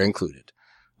games that are included.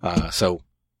 So,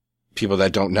 people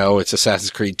that don't know, it's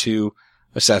Assassin's Creed 2,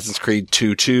 Assassin's Creed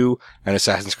 2-2, and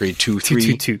Assassin's Creed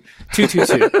 2-3.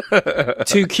 2-2-2.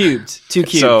 2 cubed. 2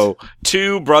 cubed. So,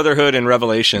 2 Brotherhood and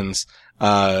Revelations.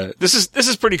 This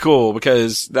is pretty cool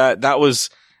because that was,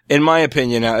 in my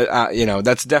opinion,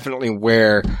 that's definitely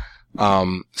where,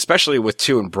 especially with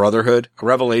 2 and Brotherhood,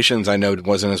 Revelations I know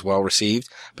wasn't as well received,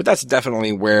 but that's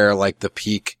definitely where like the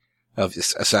peak of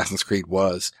Assassin's Creed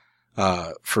was,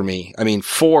 for me. I mean,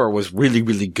 4 was really,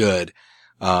 really good.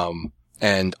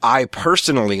 And I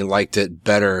personally liked it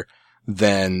better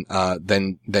than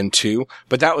 2,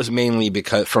 but that was mainly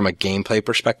because from a gameplay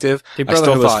perspective. Dude,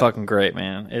 Brotherhood was fucking great,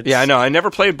 man. Yeah, I know. I never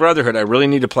played Brotherhood. I really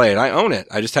need to play it. I own it.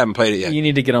 I just haven't played it yet. You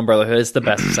need to get on Brotherhood. It's the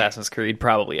best Assassin's Creed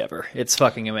probably ever. It's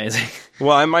fucking amazing.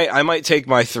 Well, I might take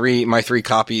my three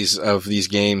copies of these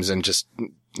games and just,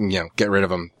 get rid of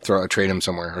them, trade them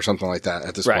somewhere or something like that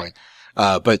at this point.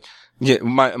 But Yeah,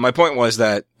 my point was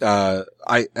that,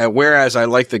 whereas I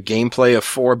like the gameplay of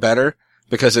 4 better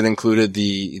because it included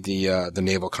the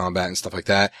naval combat and stuff like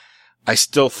that, I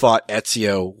still thought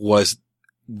Ezio was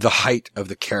the height of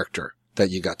the character that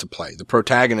you got to play. The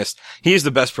protagonist, he is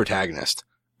the best protagonist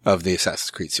of the Assassin's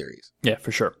Creed series. Yeah,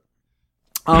 for sure.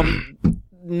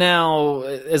 Now,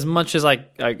 as much as I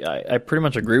pretty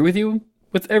much agree with you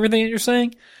with everything that you're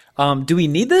saying, do we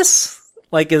need this?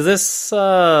 Like, is this,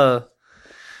 I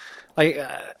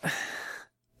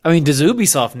mean, does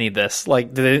Ubisoft need this?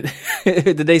 Like, did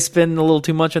they spend a little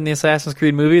too much on the Assassin's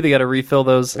Creed movie? They got to refill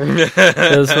those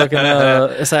fucking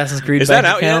Assassin's Creed bank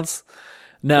accounts. Yet?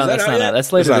 No, that's not out.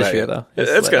 That's later this year, though.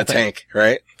 It's gonna tank,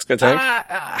 right? It's gonna tank.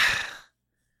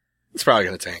 It's probably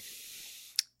gonna tank.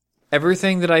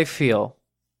 Everything that I feel,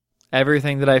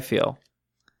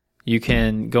 you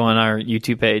can go on our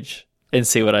YouTube page and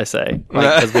see what I say.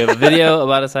 Because we have a video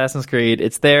about Assassin's Creed.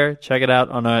 It's there. Check it out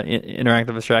on our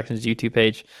Interactive Abstractions YouTube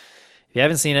page. If you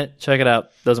haven't seen it, check it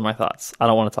out. Those are my thoughts. I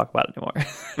don't want to talk about it anymore.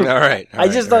 All right. I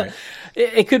just thought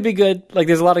it could be good. Like,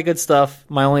 there's a lot of good stuff.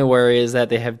 My only worry is that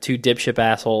they have 2 dipshit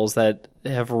assholes that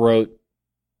have wrote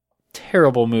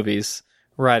terrible movies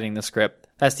writing the script.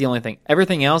 That's the only thing.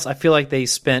 Everything else, I feel like they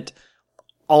spent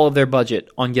all of their budget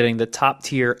on getting the top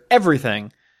tier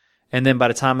everything. And then by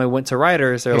the time I went to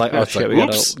writers, they're like, "Oh shit, we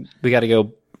got to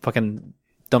go fucking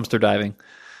dumpster diving."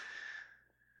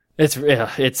 That's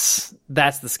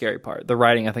the scary part. The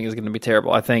writing, I think, is going to be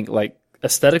terrible. I think, like,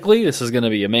 aesthetically, this is going to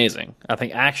be amazing. I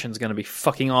think action is going to be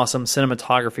fucking awesome.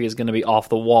 Cinematography is going to be off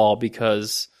the wall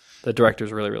because the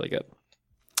director's really, really good.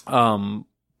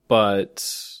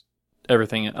 But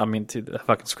everything, I mean, the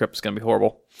fucking script is going to be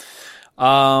horrible.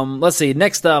 Let's see.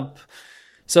 Next up,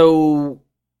 so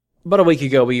about a week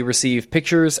ago, we received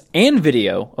pictures and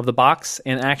video of the box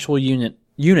and actual unit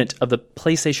of the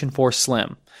PlayStation 4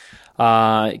 Slim,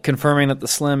 confirming that the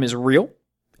Slim is real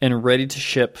and ready to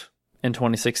ship in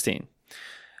 2016.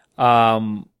 We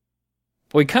kind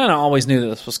of always knew that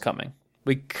this was coming.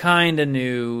 We kind of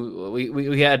knew,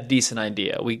 we had a decent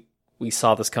idea. We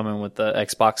saw this coming with the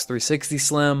Xbox 360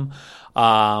 Slim,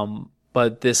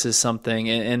 but this is something,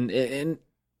 and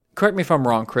correct me if I'm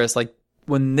wrong, Chris, like,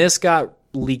 when this got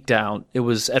leaked out, it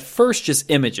was at first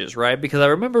just images, right? Because I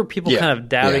remember people kind of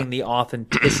doubting the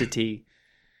authenticity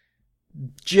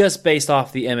just based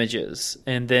off the images.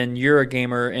 And then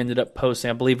Eurogamer ended up posting,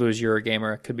 I believe it was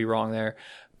Eurogamer, I could be wrong there,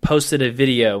 posted a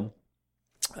video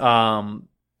from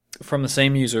the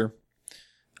same user,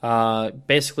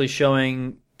 basically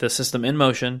showing the system in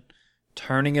motion,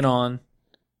 turning it on,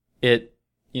 it,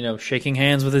 shaking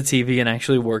hands with the TV and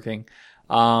actually working.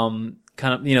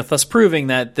 Kind of, thus proving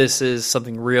that this is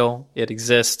something real. It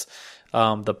exists.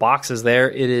 The box is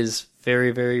there. It is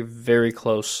very, very, very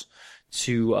close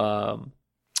to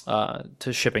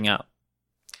shipping out.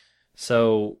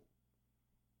 So,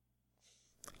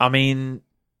 I mean,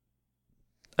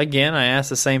 again, I asked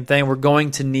the same thing. We're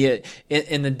going to need,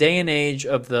 in the day and age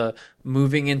of the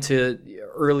moving into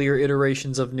earlier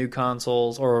iterations of new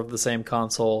consoles or of the same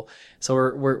console. So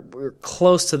we're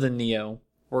close to the Neo.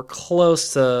 We're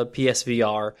close to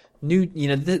PSVR.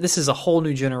 This is a whole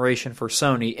new generation for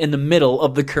Sony in the middle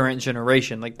of the current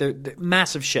generation. Like, they're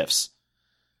massive shifts.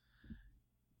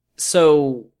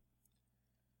 So,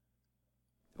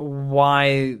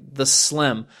 why the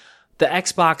Slim? The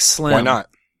Xbox Slim. Why not?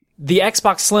 The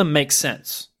Xbox Slim makes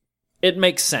sense. It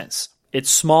makes sense. It's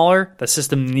smaller. The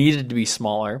system needed to be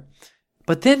smaller.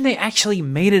 But then they actually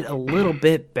made it a little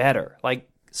bit better. Like,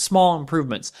 small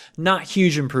improvements, not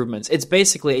huge improvements. It's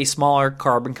basically a smaller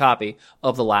carbon copy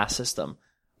of the last system.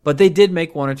 But they did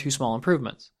make 1 or 2 small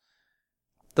improvements.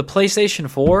 The PlayStation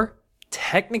 4,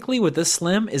 technically with this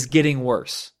Slim, is getting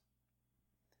worse.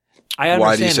 I understand.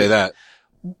 Why do you say that?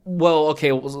 Well, okay,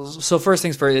 so first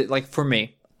things first, like, for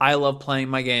me, I love playing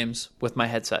my games with my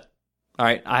headset. All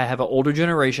right, I have an older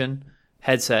generation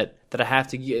headset that I have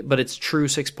to get, but it's true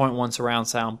 6.1 surround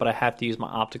sound, but I have to use my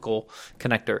optical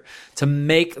connector. To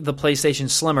make the PlayStation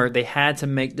slimmer, they had to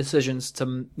make decisions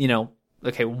to,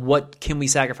 okay, what can we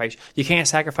sacrifice? You can't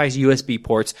sacrifice USB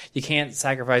ports. You can't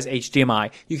sacrifice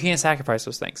HDMI. You can't sacrifice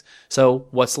those things. So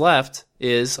what's left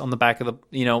is on the back of the,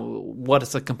 what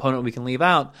is the component we can leave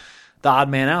out? The odd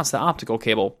man out's the optical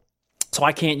cable. So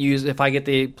I can't use, if I get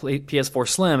the PS4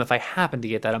 Slim, if I happen to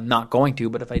get that, I'm not going to,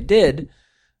 but if I did,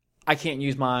 I can't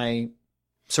use my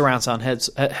surround sound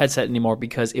headset anymore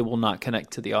because it will not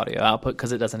connect to the audio output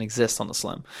because it doesn't exist on the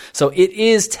Slim. So it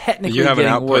is technically you have getting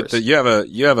an output worse. That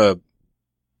you have a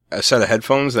set of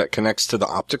headphones that connects to the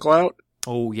optical out.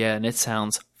 Oh yeah, and it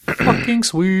sounds fucking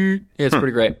sweet. Yeah, it's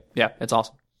pretty great. Yeah, it's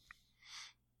awesome.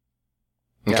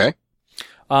 Okay.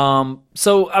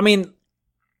 So, I mean,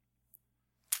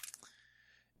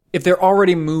 if they're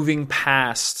already moving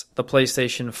past the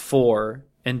PlayStation 4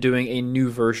 and doing a new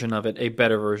version of it, a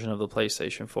better version of the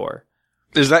PlayStation 4.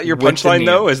 Is that your punchline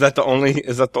though? Is that the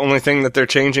only thing that they're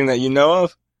changing that you know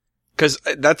of? Cause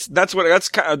that's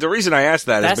kind of, the reason I asked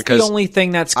that is because that's the only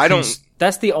thing that's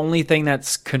the only thing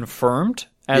that's confirmed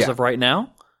as of right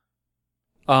now.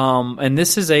 And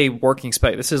this is a working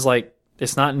spec. This is like,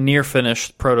 it's not near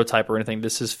finished prototype or anything.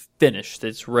 This is finished.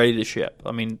 It's ready to ship.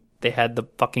 I mean, they had the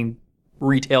fucking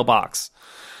retail box.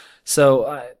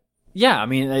 So, yeah, I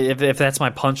mean, if that's my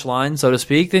punchline, so to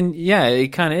speak, then yeah, it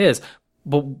kind of is.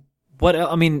 But what,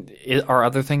 I mean, are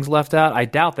other things left out? I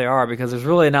doubt they are, because there's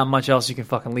really not much else you can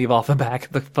fucking leave off the back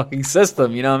of the fucking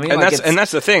system. You know what I mean? And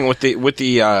that's the thing with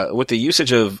the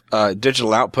usage of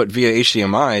digital output via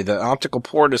HDMI. The optical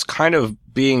port is kind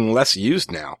of being less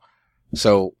used now,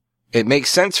 so it makes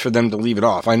sense for them to leave it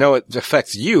off. I know it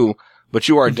affects you, but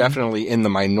you are definitely in the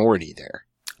minority there.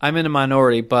 I'm in a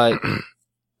minority, but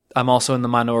I'm also in the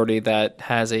minority that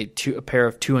has a pair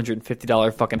of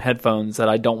 $250 fucking headphones that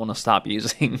I don't want to stop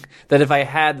using. That if I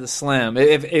had the Slim,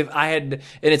 if I had,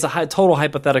 and it's a total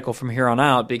hypothetical from here on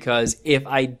out, because if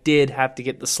I did have to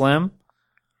get the Slim,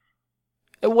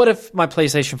 what if my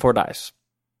PlayStation 4 dies?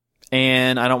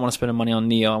 And I don't want to spend the money on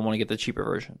Neo, I want to get the cheaper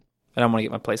version. And I want to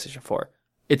get my PlayStation 4.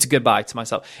 It's goodbye to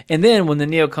myself. And then when the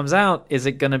Neo comes out, are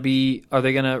they going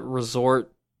to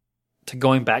resort to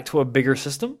going back to a bigger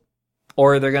system?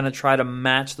 Or are they going to try to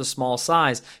match the small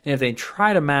size? And if they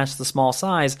try to match the small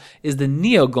size, is the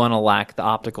Neo going to lack the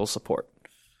optical support?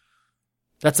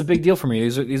 That's a big deal for me.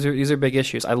 These are big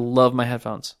issues. I love my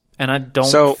headphones. And I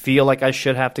don't feel like I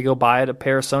should have to go buy a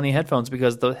pair of Sony headphones,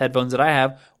 because the headphones that I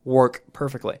have work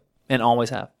perfectly and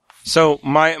always have. So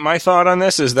my thought on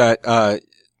this is that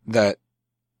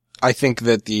I think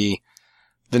that the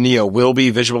Neo will be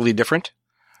visually different.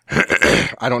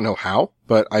 I don't know how,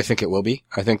 but I think it will be.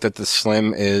 I think that the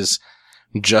Slim is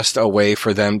just a way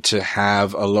for them to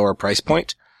have a lower price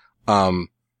point,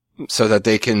 so that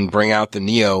they can bring out the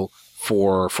Neo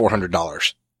for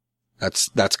 $400.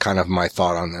 That's kind of my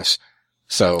thought on this.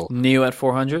 So Neo at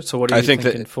 $400. So what are you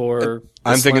thinking for?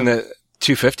 I'm thinking that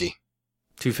 $250.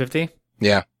 $250?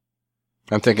 Yeah,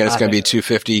 I'm thinking it's going to be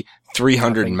 $250,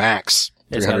 $300 max.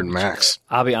 $300 max.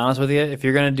 I'll be honest with you. If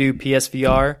you're going to do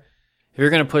PSVR, if you're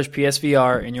going to push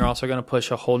PSVR and you're also going to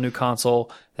push a whole new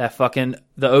console, the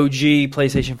OG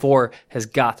PlayStation 4 has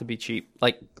got to be cheap.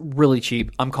 Like, really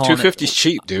cheap. I'm calling $250 is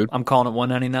cheap, dude. I'm calling it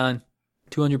 $199.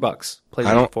 $200.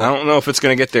 PlayStation 4. I don't know if it's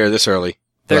going to get there this early.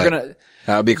 That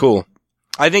would be cool.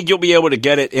 I think you'll be able to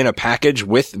get it in a package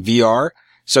with VR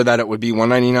so that it would be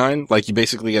 $199. Like, you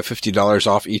basically get $50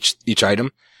 off each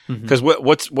item. Because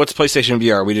what's PlayStation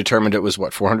VR? We determined it was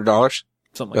what, $400?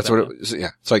 Something like That's what it was.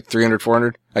 Yeah. It's like 300,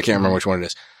 400. I can't remember which one it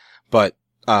is. But,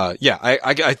 yeah,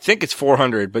 I think it's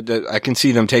 400, but I can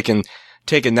see them taking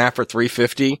that for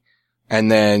 350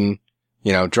 and then,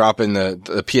 dropping the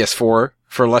PS4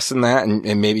 for less than that.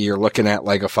 And maybe you're looking at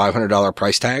like a $500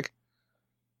 price tag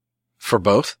for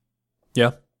both.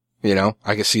 Yeah.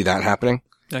 I can see that happening.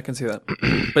 I can see that.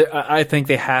 But I think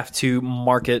they have to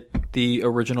market the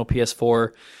original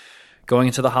PS4 going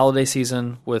into the holiday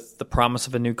season with the promise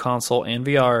of a new console and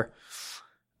VR.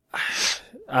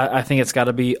 I think it's got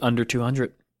to be under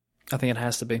 200. I think it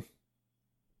has to be.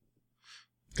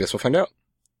 Guess we'll find out.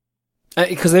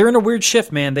 Because they're in a weird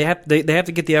shift, man. They have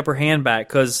to get the upper hand back,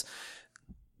 because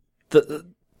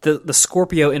the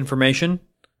Scorpio information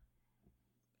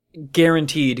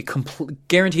guaranteed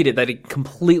it that it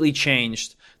completely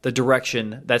changed the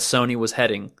direction that Sony was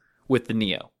heading with the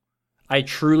Neo. I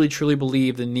truly, truly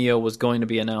believe the Neo was going to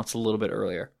be announced a little bit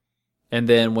earlier. And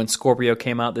then when Scorpio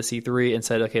came out this E3 and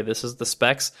said, okay, this is the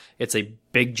specs, it's a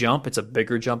big jump. It's a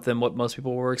bigger jump than what most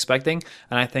people were expecting.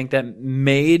 And I think that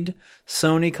made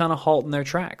Sony kind of halt in their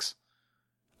tracks.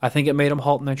 I think it made them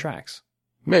halt in their tracks.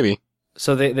 Maybe.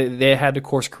 So they had to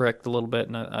course correct a little bit,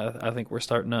 and I think we're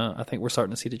starting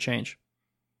to see the change.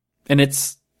 And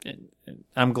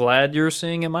I'm glad you're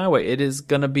seeing it my way. It is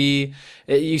going to be,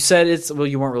 you said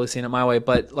you weren't really seeing it my way,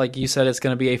 but like you said, it's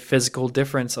going to be a physical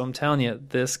difference. I'm telling you,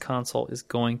 this console is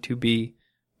going to be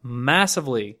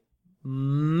massively,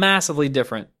 massively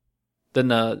different than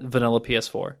the vanilla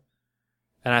PS4.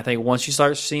 And I think once you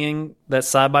start seeing that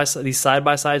these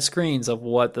side-by-side screens of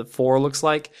what the 4 looks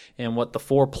like and what the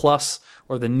 4 Plus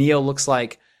or the Neo looks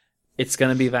like, it's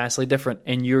going to be vastly different,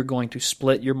 and you're going to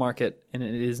split your market, and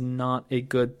it is not a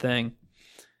good thing.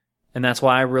 And that's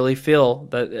why I really feel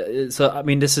that. So, I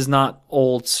mean, this is not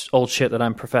old shit that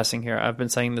I'm professing here. I've been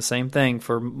saying the same thing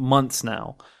for months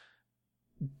now.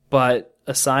 But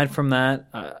aside from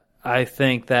that, I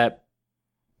think that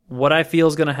what I feel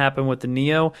is going to happen with the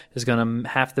Neo is going to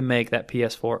have to make that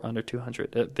PS4 under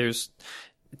 200. There's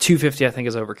 250, I think,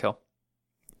 is overkill.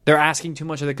 They're asking too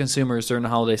much of the consumers during the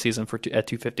holiday season at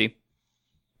 250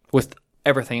 with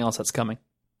everything else that's coming.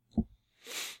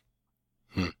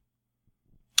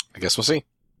 I guess we'll see.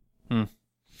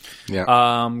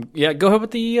 Yeah. Yeah. Go ahead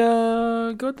with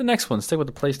the next one. Stick with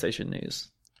the PlayStation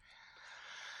news.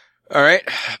 All right.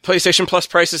 PlayStation Plus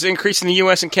prices increase in the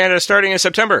U.S. and Canada starting in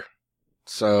September.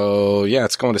 So yeah,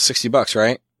 it's going to $60,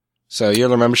 right? So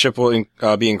yearly membership will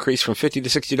be increased from $50 to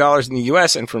 $60 in the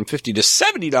U.S. and from $50 to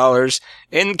 $70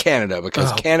 in Canada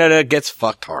because Canada gets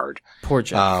fucked hard. Poor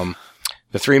Jeff.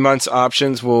 The 3 months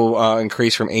options will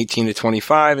increase from 18 to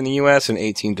 25 in the U.S. and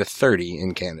 18 to 30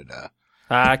 in Canada.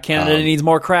 Canada needs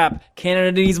more crap.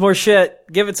 Canada needs more shit.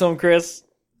 Give it to them, Chris.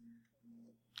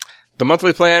 The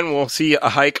monthly plan will see a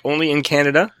hike only in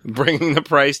Canada, bringing the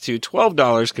price to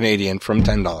 $12 Canadian from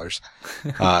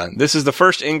 $10. This is the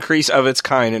first increase of its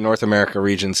kind in North America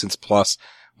region since Plus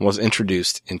was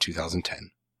introduced in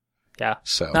 2010. Yeah.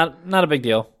 So not a big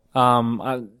deal.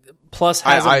 Plus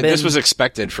hasn't been... This was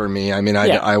expected for me. I mean,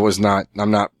 I'm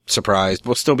not surprised.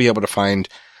 We'll still be able to find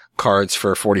cards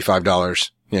for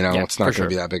 $45. It's not going to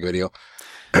be that big of a deal.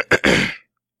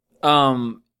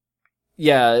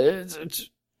 Yeah, it's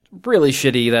really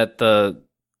shitty that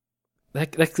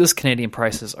those Canadian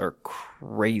prices are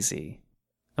crazy.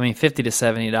 I mean, $50 to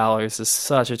 $70 is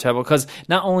such a trouble because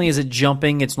not only is it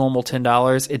jumping its normal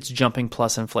 $10, it's jumping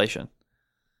plus inflation.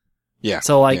 Yeah.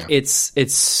 So it's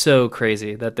so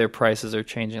crazy that their prices are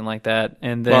changing like that.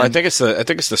 And then, well, I think it's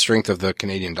the strength of the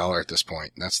Canadian dollar at this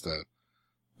point. That's the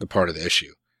part of the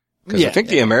issue. Because I think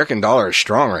the American dollar is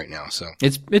strong right now. So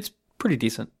it's pretty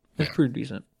decent. It's pretty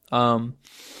decent.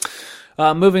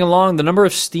 Moving along, the number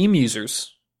of Steam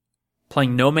users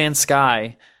playing No Man's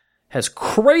Sky has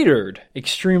cratered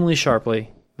extremely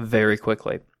sharply very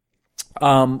quickly.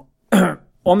 On the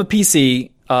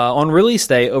PC, on release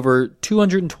day, over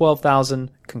 212,000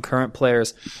 concurrent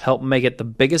players helped make it the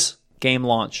biggest game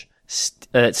launch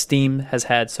that Steam has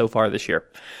had so far this year.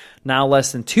 Now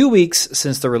less than 2 weeks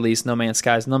since the release, No Man's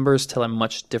Sky's numbers tell a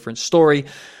much different story.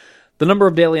 The number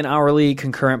of daily and hourly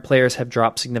concurrent players have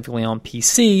dropped significantly on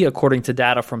PC, according to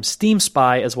data from Steam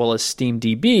Spy as well as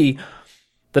SteamDB.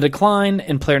 The decline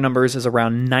in player numbers is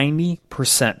around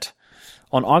 90%.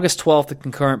 On August 12th, the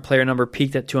concurrent player number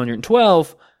peaked at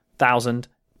 212,000.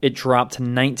 It dropped to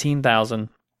 19,000,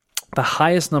 the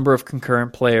highest number of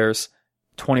concurrent players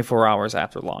 24 hours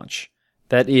after launch.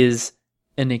 That is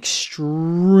an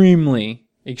extremely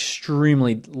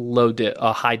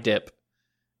high dip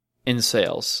in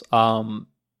sales. And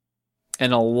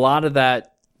a lot of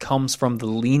that comes from the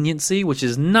leniency, which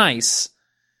is nice.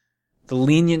 The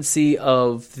leniency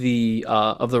of the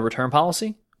return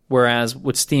policy. Whereas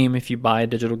with Steam, if you buy a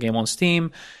digital game on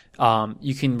Steam,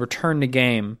 you can return the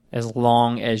game as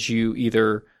long as you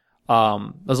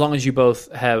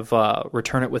both have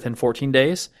return it within 14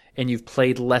 days and you've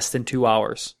played less than 2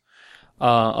 hours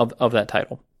of that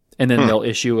title. And then they'll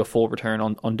issue a full return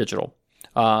on digital.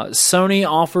 Sony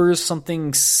offers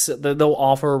something, they'll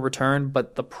offer a return,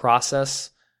 but the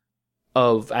process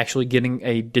of actually getting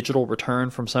a digital return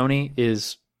from Sony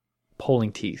is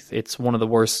pulling teeth. It's one of the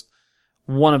worst.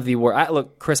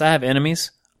 Look, Chris, I have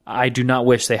enemies. I do not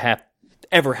wish they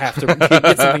ever have to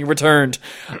get something returned.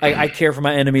 I care for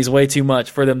my enemies way too much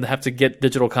for them to have to get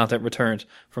digital content returned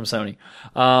from Sony.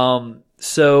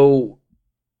 So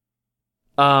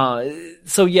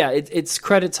yeah, it's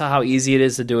credit to how easy it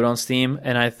is to do it on Steam,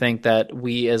 and I think that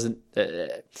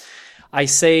I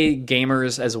say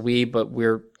gamers as we, but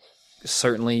we're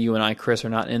certainly, you and I, Chris, are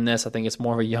not in this. I think it's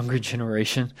more of a younger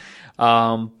generation.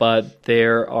 But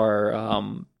there are,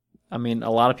 a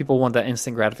lot of people want that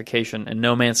instant gratification, and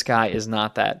No Man's Sky is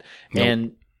not that. Nope.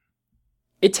 And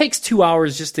it takes 2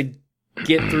 hours just to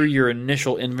get through your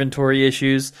initial inventory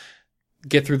issues,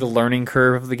 get through the learning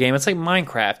curve of the game. It's like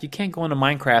Minecraft. You can't go into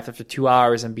Minecraft after 2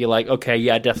 hours and be like, okay,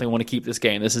 yeah, I definitely want to keep this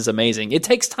game. This is amazing. It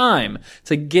takes time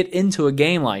to get into a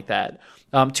game like that.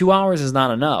 2 hours is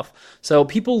not enough. So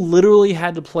people literally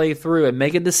had to play through and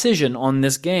make a decision on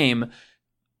this game.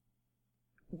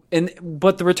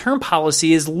 But the return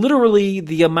policy is literally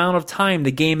the amount of time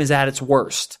the game is at its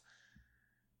worst.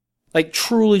 Like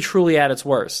truly, truly at its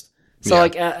worst. So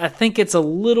I think it's a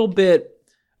little bit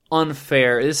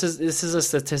unfair. This is a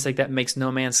statistic that makes No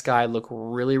Man's Sky look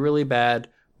really, really bad,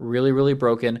 really, really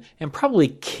broken, and probably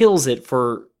kills it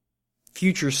for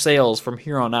future sales from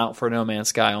here on out for No Man's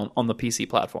Sky on the PC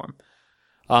platform.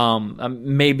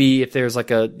 Maybe if there's like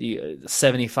a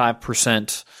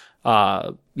 75%,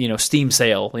 Steam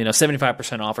sale,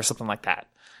 75% off or something like that.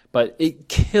 but it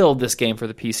killed this game for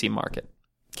the PC market.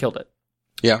 Killed it.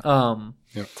 Yeah.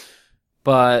 Yeah.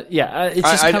 But yeah, it's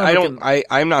just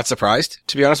I'm not surprised,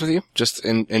 to be honest with you, just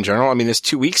in general. I mean, it's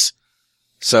 2 weeks.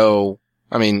 So,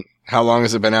 I mean, how long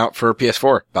has it been out for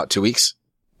PS4? About 2 weeks?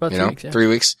 About 2 weeks, yeah. 3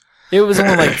 weeks? It was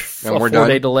only like a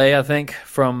 4-day delay, I think,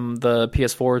 from the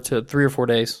PS4 to 3 or 4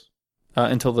 days,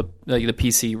 until the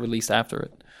PC released after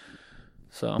it.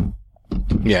 So.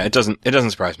 Yeah, it doesn't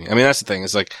surprise me. I mean, that's the thing.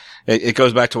 It's like, it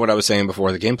goes back to what I was saying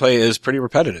before. The gameplay is pretty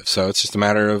repetitive. So it's just a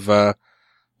matter of,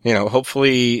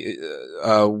 hopefully,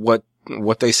 what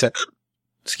they said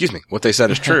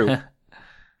is true.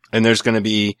 And there's going to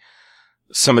be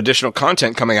some additional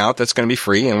content coming out that's going to be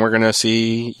free, and we're going to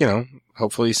see,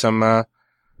 hopefully some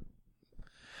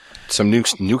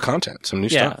new content, some new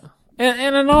stuff.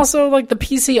 And also, like, the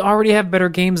PC already have better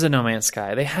games than No Man's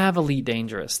Sky. They have Elite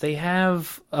Dangerous. They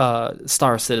have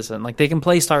Star Citizen. Like, they can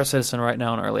play Star Citizen right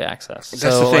now in early access.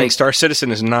 That's the thing. Star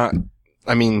Citizen is not.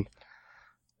 I mean,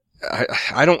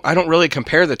 I don't really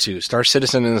compare the two. Star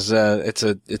Citizen is it's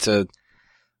a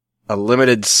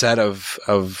limited set of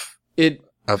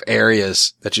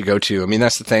areas that you go to. I mean,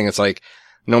 that's the thing. It's like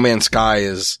No Man's Sky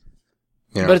is,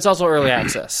 but it's also early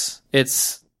access.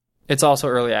 It's also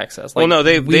early access. Like, well, no,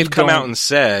 they've come out and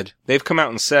said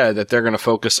that they're going to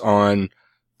focus on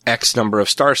X number of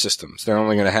star systems. They're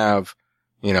only going to have,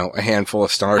 a handful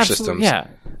of star systems. Yeah.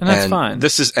 And that's fine.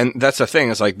 And that's the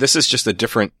thing. It's like, this is just a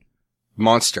different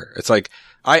monster. It's like,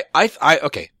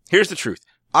 okay, here's the truth.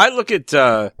 I look at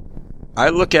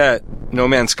No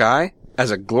Man's Sky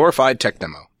as a glorified tech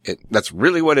demo. That's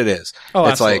really what it is. Oh,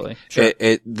 it's absolutely. Like, sure.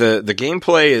 The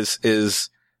gameplay is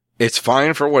it's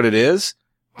fine for what it is,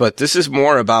 but this is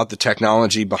more about the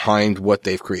technology behind what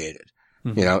they've created.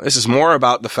 Mm-hmm. This is more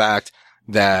about the fact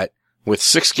that with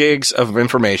 6 gigs of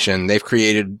information, they've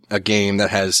created a game that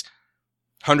has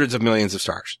hundreds of millions of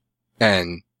stars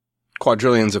and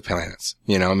quadrillions of planets.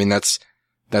 I mean, that's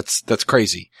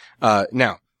crazy.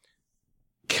 Now,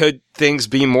 could things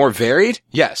be more varied?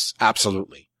 Yes,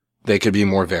 absolutely. They could be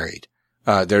more varied.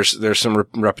 There's some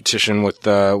repetition with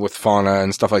fauna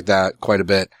and stuff like that quite a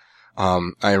bit.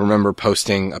 I remember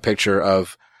posting a picture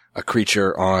of a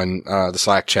creature on, the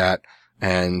Slack chat,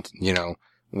 and,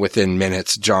 within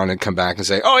minutes, John had come back and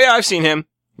say, "Oh yeah, I've seen him,"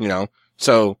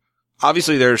 so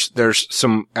obviously there's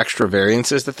some extra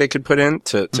variances that they could put in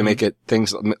to make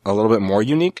things a little bit more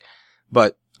unique.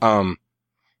 But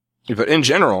in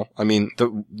general, I mean,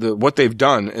 what they've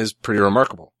done is pretty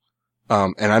remarkable.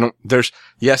 And there's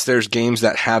games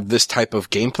that have this type of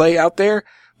gameplay out there,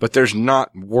 but there's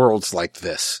not worlds like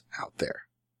this out there.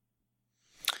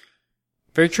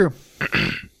 Very true.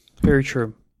 Very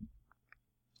true.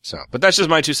 So, but that's just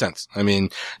my 2 cents. I mean,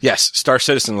 yes, Star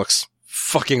Citizen looks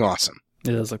fucking awesome.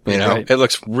 It does look pretty great. It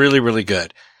looks really, really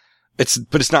good.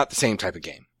 But it's not the same type of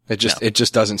game. It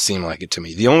just doesn't seem like it to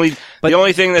me. The only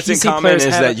thing that's in common is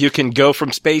that you can go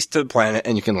from space to the planet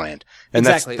and you can land. And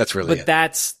exactly. that's really it. But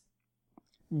that's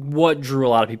what drew a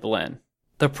lot of people in.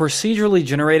 The procedurally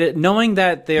generated, knowing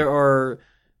that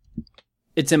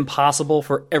it's impossible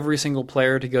for every single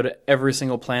player to go to every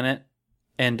single planet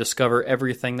and discover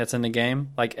everything that's in the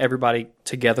game, like everybody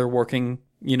together working,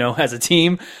 as a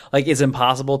team, like it's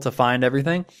impossible to find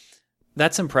everything.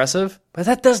 That's impressive, but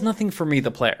that does nothing for me,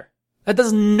 the player. That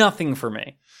does nothing for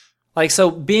me. Like,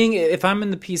 so if I'm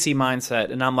in the PC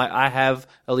mindset and I'm like, I have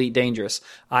Elite Dangerous,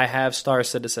 I have Star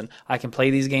Citizen, I can play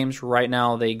these games right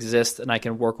now, they exist, and I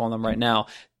can work on them right now.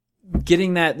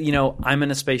 Getting that, I'm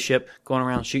in a spaceship, going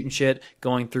around shooting shit,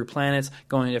 going through planets,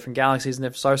 going to different galaxies and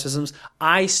different star systems,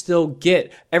 I still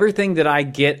get everything that I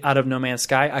get out of No Man's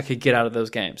Sky, I could get out of those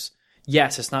games.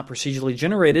 Yes, it's not procedurally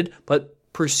generated, but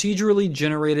procedurally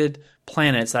generated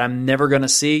planets that I'm never going to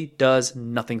see does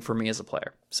nothing for me as a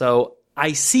player. So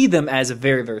I see them as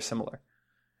very, very similar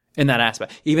in that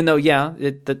aspect. Even though,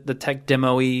 the tech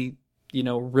demo-y,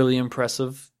 really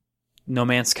impressive No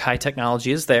Man's Sky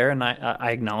technology is there, and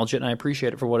I acknowledge it and I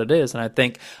appreciate it for what it is. And I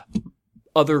think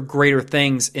other greater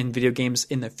things in video games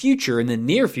in the future, in the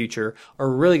near future,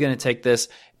 are really going to take this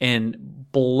and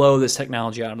blow this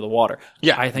technology out of the water.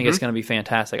 Yeah. I think it's going to be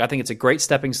fantastic. I think it's a great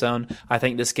stepping stone. I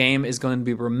think this game is going to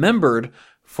be remembered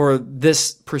for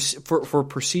this, for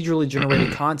procedurally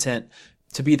generated content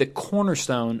to be the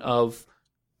cornerstone of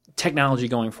technology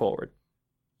going forward.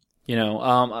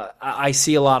 I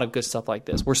see a lot of good stuff like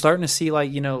this. We're starting to see I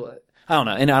don't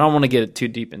know, and I don't want to get too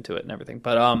deep into it and everything,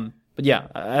 but yeah,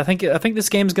 I think this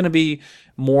game is going to be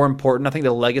more important. I think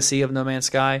the legacy of No Man's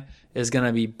Sky is going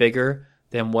to be bigger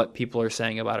than what people are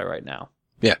saying about it right now.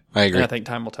 Yeah, I agree. And I think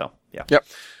time will tell. Yeah. Yep.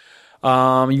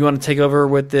 You want to take over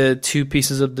with the 2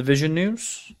 pieces of Division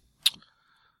news?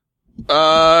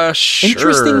 Sure.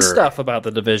 Interesting stuff about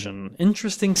the Division.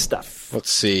 Interesting stuff.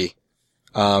 Let's see.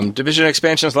 Division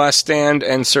expansions Last Stand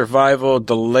and Survival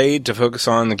delayed to focus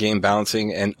on the game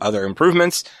balancing and other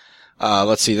improvements.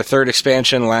 Let's see. The third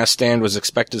expansion, Last Stand, was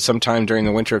expected sometime during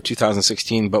the winter of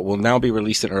 2016, but will now be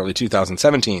released in early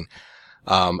 2017.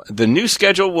 The new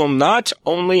schedule will not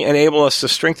only enable us to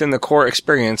strengthen the core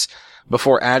experience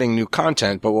before adding new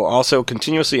content, but will also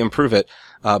continuously improve it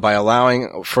by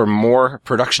allowing for more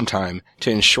production time to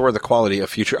ensure the quality of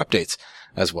future updates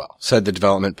as well, said the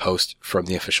development post from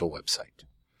the official website.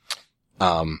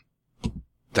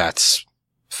 That's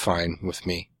fine with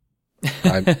me.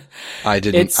 I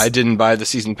didn't buy the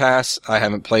season pass. I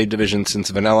haven't played Division since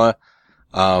vanilla.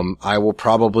 I will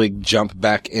probably jump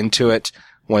back into it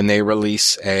when they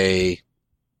release a,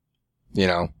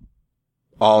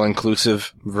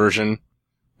 all-inclusive version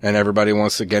and everybody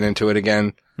wants to get into it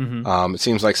again. Mm-hmm. It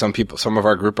seems like some of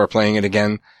our group are playing it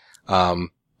again. I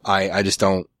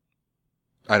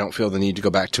don't feel the need to go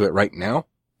back to it right now.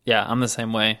 Yeah, I'm the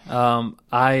same way.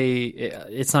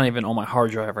 It's not even on my hard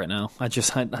drive right now. I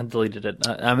deleted it.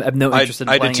 I have no interest in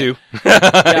playing it. I did too.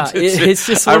 Yeah, it's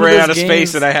just one I ran out of games.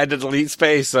 space and I had to delete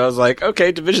space. So I was like,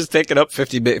 okay, Division's taking up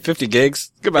 50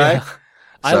 gigs. Goodbye. Yeah.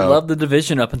 I love the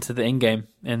Division up into the end game,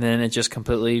 and then it just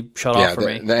completely shut off for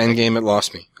me. The end game, it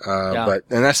lost me. And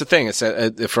that's the thing. It's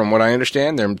from what I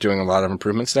understand, they're doing a lot of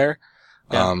improvements there.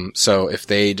 Yeah. So if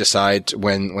they decide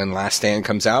when Last Stand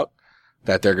comes out,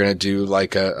 that they're going to do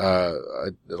like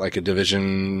a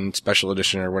Division special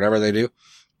edition or whatever they do,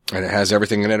 and it has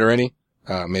everything in it already.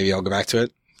 Maybe I'll go back to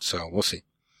it. So we'll see.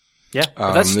 Yeah.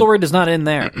 But that story does not end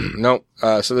there. No.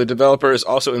 So the developer is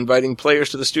also inviting players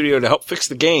to the studio to help fix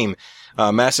the game.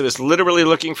 Massive is literally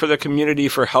looking for the community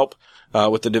for help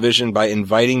with the Division by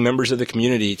inviting members of the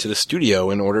community to the studio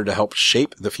in order to help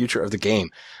shape the future of the game.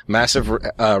 Massive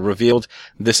revealed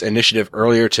this initiative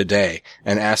earlier today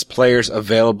and asked players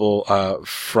available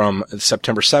from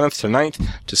September 7th to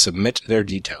 9th to submit their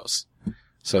details.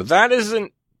 So that is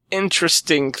an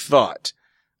interesting thought.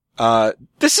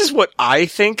 This is what I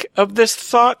think of this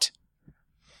thought.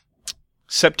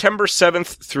 September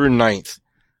 7th through 9th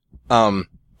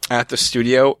at the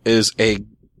studio is a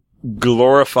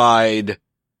glorified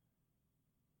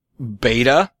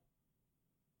beta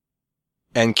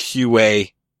and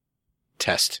QA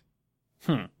test.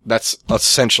 That's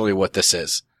essentially what this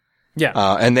is. Yeah.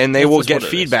 And then they will get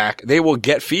feedback. They will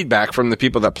get feedback from the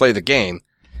people that play the game,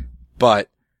 but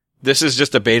this is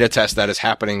just a beta test that is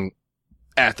happening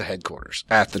at the headquarters,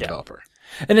 at the developer.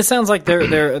 And it sounds like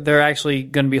they're actually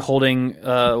going to be holding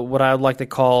what I would like to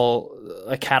call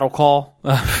a cattle call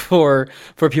for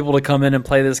people to come in and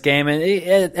play this game. And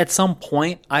at some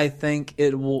point, I think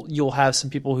you'll have some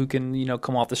people who can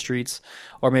come off the streets,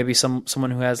 or maybe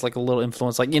someone who has like a little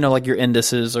influence, like like your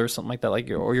indices or something like that, like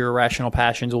your irrational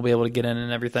passions will be able to get in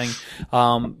and everything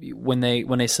when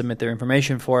they submit their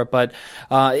information for it. But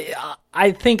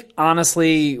I think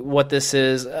honestly, what this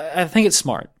is, I think it's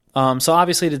smart. So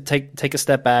obviously to take a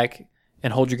step back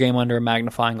and hold your game under a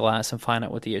magnifying glass and find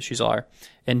out what the issues are.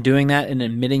 And doing that and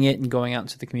admitting it and going out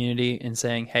into the community and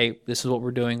saying, hey, this is what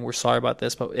we're doing. We're sorry about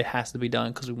this, but it has to be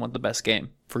done because we want the best game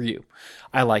for you.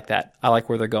 I like that. I like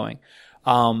where they're going.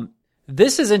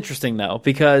 This is interesting though,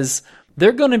 because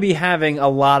they're going to be having a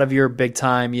lot of your big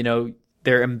time,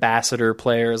 their ambassador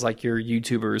players, like your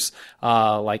YouTubers,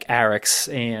 like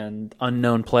Arix and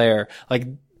Unknown Player. Like,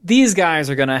 these guys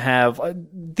are going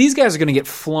to get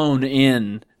flown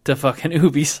in to fucking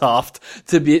Ubisoft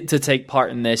to take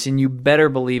part in this, and you better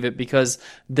believe it, because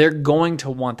they're going to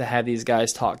want to have these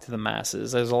guys talk to the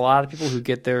masses. There's a lot of people who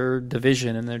get their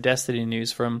Division and their Destiny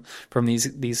news from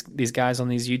these guys on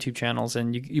these YouTube channels,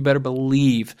 and you better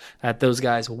believe that those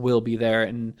guys will be there,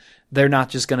 and they're not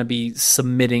just going to be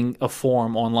submitting a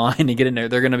form online to get in there.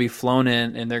 They're going to be flown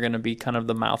in, and they're going to be kind of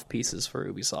the mouthpieces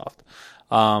for Ubisoft.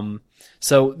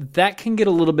 So that can get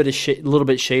a little bit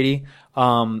shady.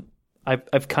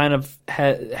 I've kind of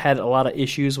had a lot of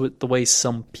issues with the way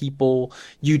some people,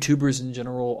 YouTubers in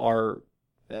general, are.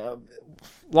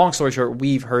 Long story short,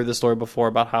 we've heard the story before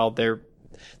about how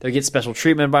they get special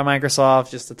treatment by Microsoft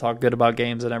just to talk good about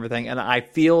games and everything. And I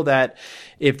feel that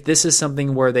if this is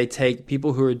something where they take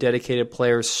people who are dedicated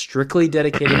players, strictly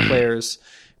dedicated players,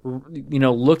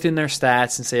 looked in their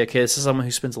stats and say, okay, this is someone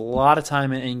who spends a lot of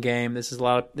time in game. This is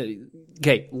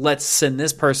okay, let's send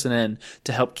this person in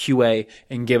to help QA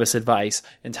and give us advice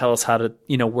and tell us how to,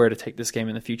 where to take this game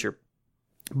in the future.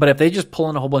 But if they just pull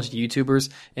in a whole bunch of YouTubers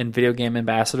and video game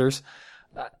ambassadors,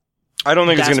 I don't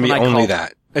think it's going to be only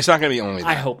that. It's not going to be only that.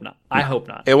 I hope not. I hope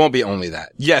not. It won't be only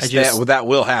that. Yes, that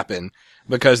will happen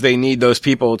because they need those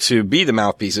people to be the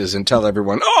mouthpieces and tell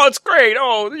everyone, oh, it's great.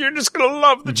 Oh, you're just going to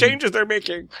love the changes they're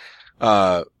making.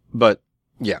 But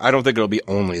yeah, I don't think it'll be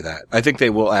only that. I think they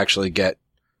will actually get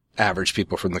average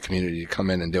people from the community to come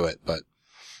in and do it. But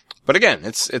again,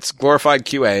 it's glorified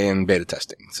QA and beta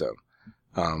testing. So,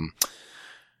 and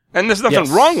there's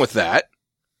nothing wrong with that.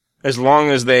 As long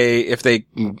as if they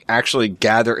actually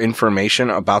gather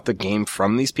information about the game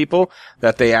from these people,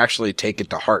 that they actually take it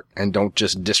to heart and don't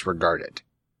just disregard it.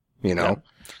 You know?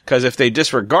 Because if they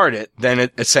disregard it, then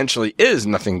it essentially is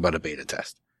nothing but a beta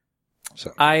test.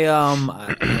 So I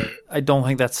don't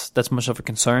think that's much of a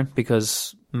concern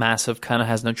because Massive kind of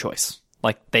has no choice.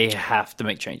 Like, they have to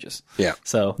make changes. Yeah.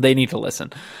 So they need to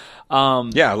listen.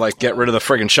 Like get rid of the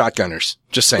friggin' shotgunners.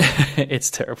 Just saying.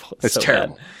 It's terrible. It's so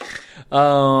terrible.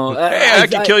 Bad. I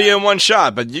can kill you in one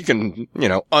shot, but you can,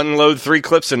 unload 3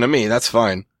 clips into me. That's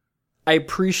fine. I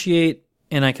appreciate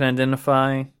and I can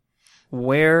identify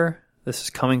where this is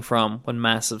coming from when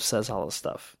Massive says all this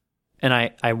stuff. And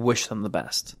I wish them the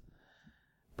best.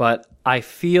 But I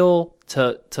feel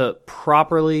to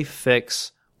properly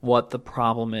fix what the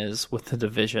problem is with the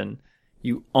Division,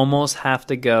 you almost have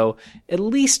to go, at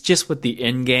least just with the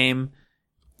end game,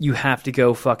 you have to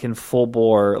go fucking full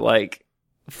bore, like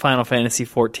Final Fantasy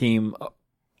XIV,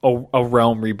 a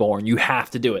Realm Reborn. You have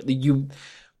to do it.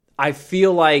 I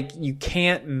feel like you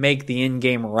can't make the end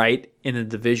game right in the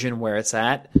Division where it's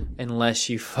at unless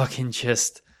you fucking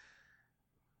just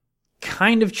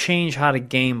kind of change how the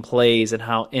game plays and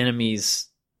how enemies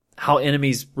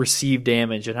receive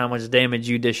damage and how much damage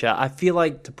you dish out. I feel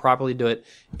like to properly do it,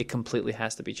 it completely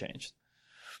has to be changed.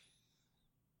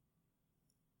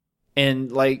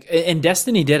 And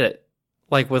Destiny did it,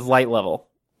 like with light level.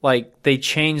 Like, they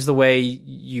changed the way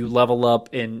you level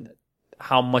up and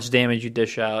how much damage you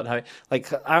dish out.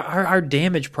 Our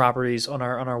damage properties on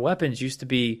our weapons used to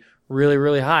be really,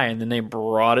 really high, and then they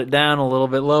brought it down a little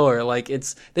bit lower.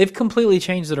 They've completely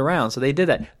changed it around. So they did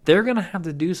that. They're gonna have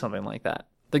to do something like that.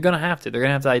 They're gonna have to. They're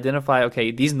gonna have to identify,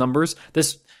 okay, these numbers,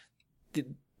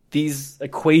 these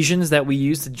equations that we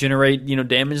use to generate,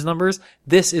 damage numbers,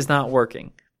 this is not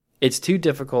working. It's too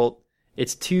difficult.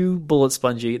 It's too bullet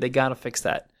spongy. They gotta fix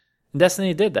that. And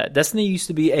Destiny did that. Destiny used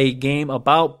to be a game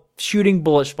about shooting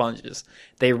bullet sponges.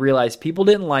 They realized people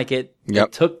didn't like it.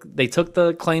 Yep. They took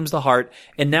the claims to heart,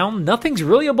 and now nothing's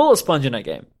really a bullet sponge in that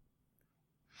game.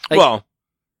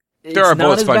 There are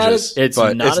bullet sponges,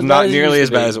 but it's not nearly as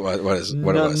bad as it was.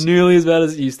 Not nearly as bad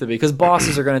as it used to be, because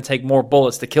bosses are going to take more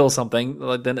bullets to kill something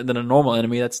than a normal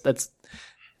enemy.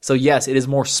 So yes, it is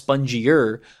more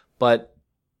spongier, but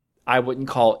I wouldn't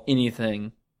call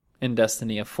anything in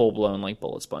Destiny a full blown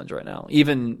bullet sponge right now.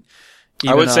 Even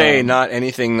I would say not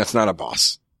anything that's not a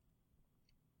boss.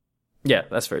 Yeah,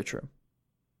 that's very true.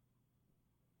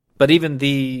 But even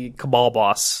the Cabal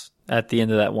boss at the end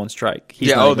of that one strike,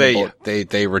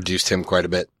 they reduced him quite a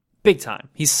bit, big time.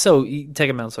 You take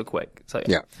him out so quick. So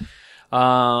yeah.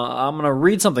 I'm gonna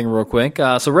read something real quick.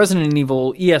 So Resident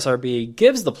Evil ESRB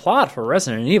gives the plot for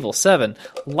Resident Evil 7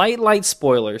 light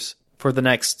spoilers for the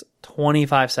next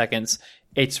 25 seconds.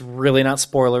 It's really not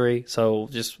spoilery, so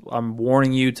I'm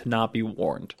warning you to not be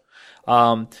warned.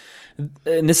 And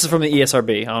this is from the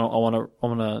ESRB. I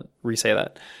want to re-say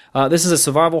that. This is a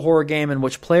survival horror game in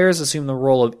which players assume the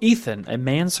role of Ethan, a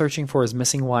man searching for his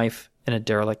missing wife in a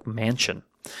derelict mansion.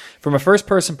 From a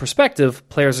first-person perspective,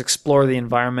 players explore the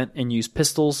environment and use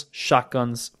pistols,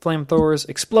 shotguns, flamethrowers,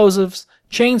 explosives,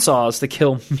 chainsaws to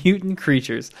kill mutant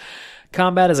creatures.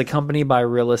 Combat is accompanied by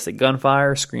realistic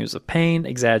gunfire, screams of pain,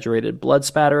 exaggerated blood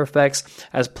spatter effects.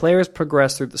 As players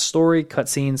progress through the story,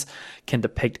 cutscenes can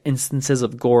depict instances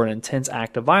of gore and intense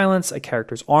act of violence. A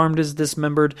character's arm is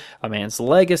dismembered, a man's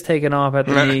leg is taken off at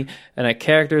the knee, and a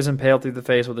character is impaled through the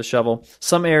face with a shovel.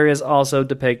 Some areas also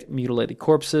depict mutilated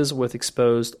corpses with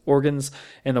exposed organs,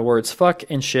 and the words fuck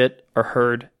and shit are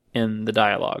heard in the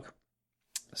dialogue.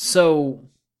 So,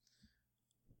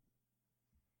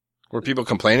 were people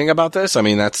complaining about this? I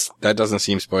mean, that doesn't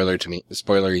seem spoilery to me. It's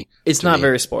not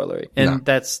very spoilery. And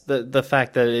that's the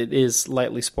fact that it is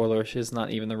lightly spoilerish is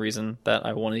not even the reason that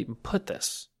I want to even put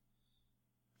this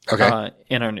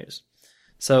in our news.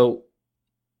 So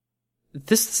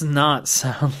this does not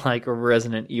sound like a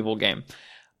Resident Evil game.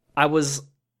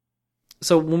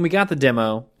 So when we got the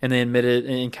demo and they admitted,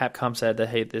 and Capcom said that,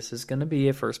 hey, this is going to be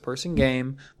a first-person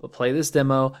game, but play this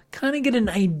demo, kind of get an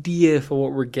idea for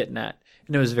what we're getting at.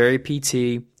 And it was very PT.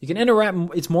 You can interact.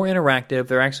 It's more interactive.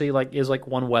 There actually is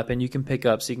one weapon you can pick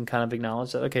up, so you can kind of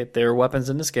acknowledge that, okay, there are weapons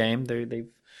in this game.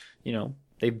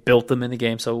 They built them in the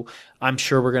game, so I'm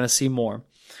sure we're going to see more.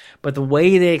 But the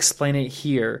way they explain it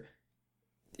here,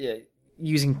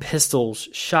 using pistols,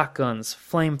 shotguns,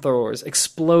 flamethrowers,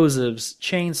 explosives,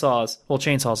 chainsaws. Well,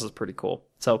 chainsaws is pretty cool.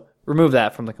 So remove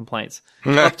that from the complaints.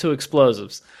 Up to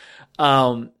explosives.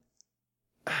 I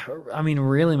mean,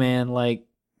 really, man, like,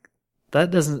 that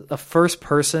doesn't, a first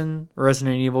person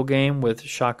Resident Evil game with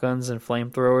shotguns and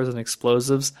flamethrowers and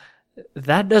explosives,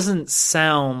 that doesn't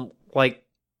sound like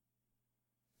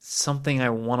something I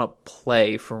want to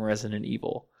play from Resident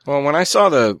Evil. Well,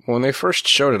 when they first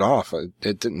showed it off,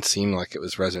 it didn't seem like it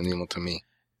was Resident Evil to me.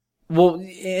 Well,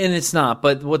 and it's not,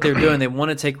 but what they're doing, they want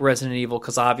to take Resident Evil,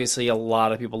 because obviously a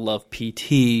lot of people love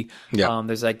PT. Yeah.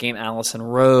 There's that game Allison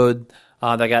Road,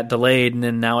 that got delayed and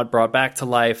then now it brought back to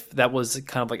life. That was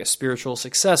kind of like a spiritual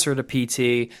successor to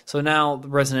PT. So now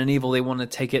Resident Evil, they want to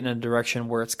take it in a direction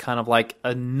where it's kind of like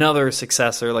another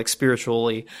successor, like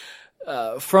spiritually,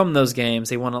 from those games.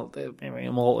 They want to, I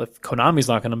mean, well, if Konami's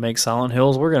not going to make Silent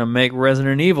Hills, we're going to make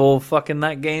Resident Evil fucking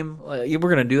that game. We're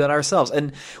going to do that ourselves.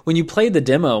 And when you played the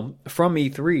demo from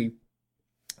E3,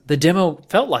 the demo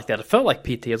felt like that. It felt like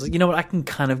PT. I was like, you know what? I can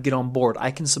kind of get on board. I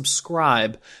can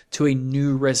subscribe to a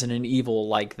new Resident Evil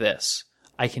like this.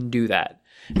 I can do that.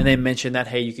 And they mentioned that,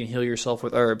 hey, you can heal yourself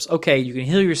with herbs. Okay, you can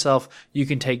heal yourself. You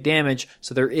can take damage.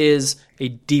 So there is a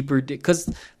deeper,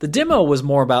 because the demo was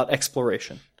more about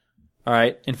exploration. All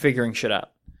right, and figuring shit out.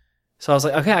 So I was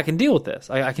like, okay, I can deal with this.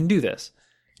 I can do this.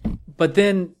 But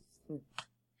then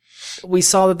we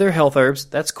saw that they're health herbs.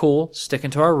 That's cool. Sticking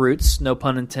to our roots, no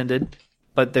pun intended.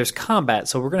 But there's combat,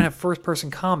 so we're going to have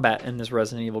first-person combat in this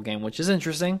Resident Evil game, which is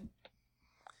interesting.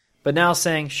 But now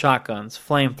saying shotguns,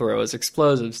 flamethrowers,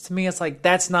 explosives, to me it's like,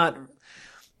 that's not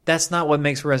what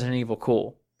makes Resident Evil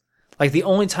cool. Like, the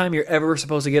only time you're ever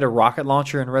supposed to get a rocket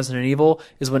launcher in Resident Evil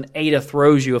is when Ada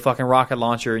throws you a fucking rocket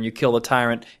launcher and you kill the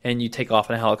tyrant and you take off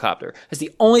in a helicopter. That's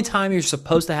the only time you're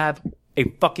supposed to have a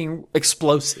fucking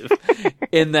explosive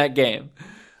in that game.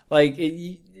 Like,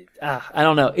 I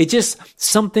don't know. It just,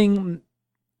 something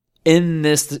in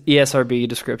this ESRB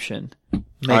description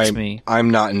makes me... I'm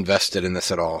not invested in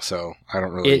this at all, so I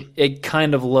don't really... It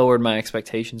kind of lowered my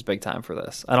expectations big time for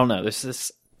this. I don't know. There's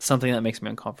just something that makes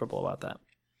me uncomfortable about that.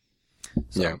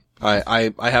 So. Yeah.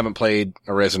 I haven't played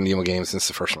a Resident Evil game since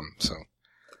the first one, so...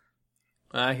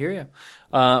 I hear you.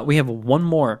 We have one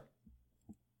more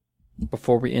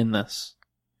before we end this.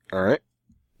 All right.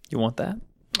 You want that?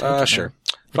 Sure.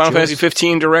 Final Fantasy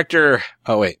 15 director...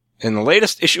 Oh, wait. In the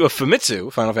latest issue of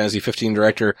Famitsu, Final Fantasy 15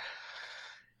 director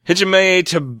Hajime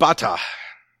Tabata,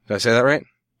 did I say that right?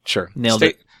 Sure. Nailed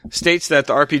it. States that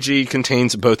the RPG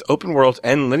contains both open world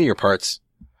and linear parts.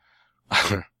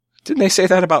 Didn't they say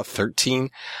that about 13?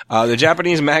 The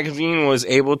Japanese magazine was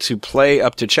able to play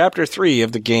up to chapter 3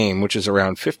 of the game, which is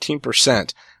around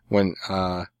 15% when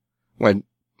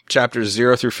chapters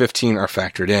 0 through 15 are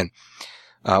factored in.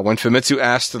 When Famitsu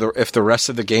asked if the rest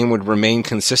of the game would remain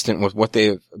consistent with what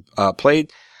they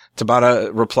played,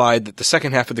 Tabata replied that the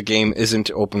second half of the game isn't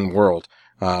open world,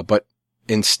 but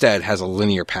instead has a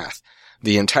linear path.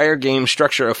 The entire game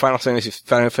structure of Final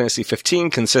Fantasy 15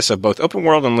 consists of both open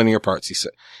world and linear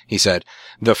parts, he said.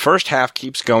 The first half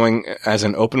keeps going as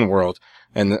an open world,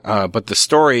 but the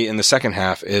story in the second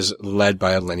half is led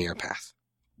by a linear path.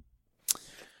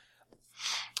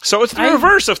 So it's the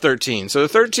reverse of 13. So the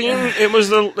 13, it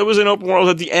was an open world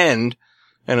at the end,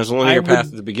 and it was a linear path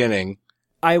at the beginning.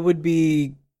 I would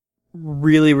be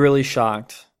really, really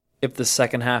shocked if the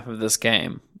second half of this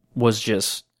game was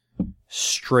just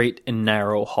straight and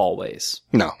narrow hallways.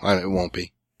 No, it won't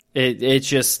be.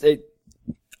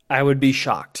 I would be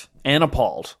shocked and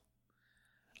appalled.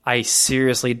 I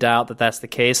seriously doubt that that's the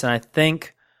case, and I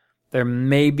think there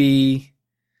may be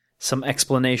some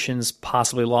explanations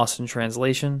possibly lost in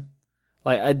translation.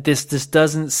 Like, this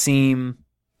doesn't seem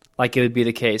like it would be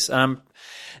the case.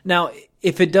 Now,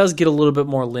 if it does get a little bit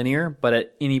more linear, but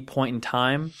at any point in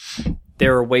time,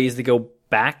 there are ways to go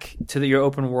back to your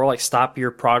open world, like stop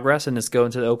your progress and just go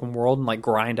into the open world and like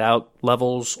grind out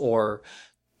levels or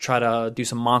try to do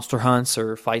some monster hunts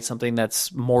or fight something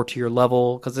that's more to your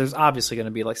level. Because there's obviously going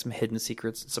to be like some hidden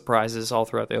secrets and surprises all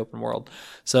throughout the open world.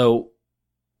 So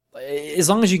as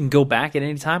long as you can go back at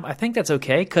any time, I think that's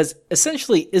okay. Because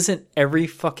essentially, isn't every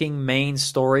fucking main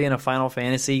story in a Final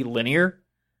Fantasy linear?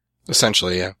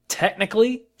 Essentially, yeah.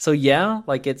 Technically. So yeah,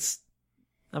 like it's,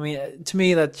 I mean, to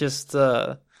me, that just,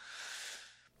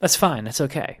 that's fine. That's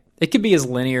okay. It could be as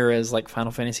linear as like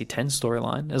Final Fantasy X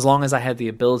storyline, as long as I have the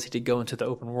ability to go into the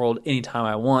open world anytime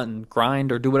I want and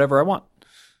grind or do whatever I want.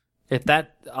 If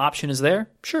that option is there,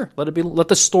 sure, let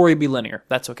the story be linear.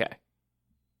 That's okay.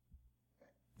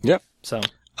 Yep. So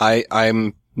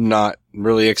I'm not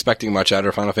really expecting much out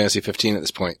of Final Fantasy 15 at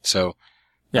this point. So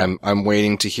Yeah. I'm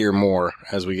waiting to hear more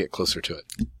as we get closer to it.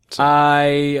 So.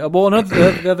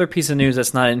 The other piece of news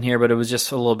that's not in here, but it was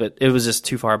just it was just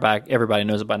too far back. Everybody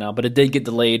knows it by now, but it did get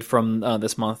delayed from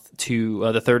this month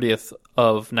to the 30th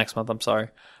of next month,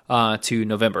 to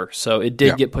November. So it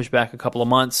did get pushed back a couple of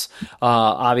months.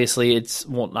 Obviously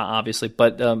not obviously,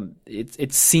 but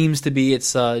it seems to be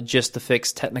it's just to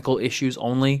fix technical issues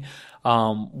only.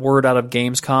 Word out of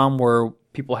Gamescom where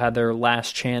people had their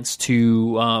last chance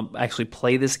to actually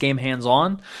play this game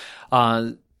hands-on.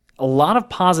 A lot of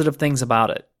positive things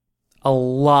about it.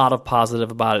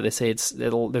 They say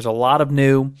there's a lot of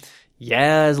new.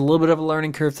 Yeah, there's a little bit of a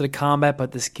learning curve to the combat,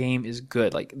 but this game is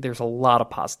good. Like, there's a lot of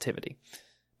positivity.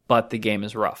 But the game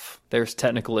is rough. There's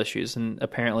technical issues, and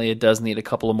apparently it does need a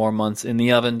couple of more months in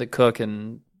the oven to cook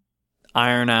and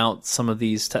iron out some of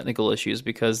these technical issues,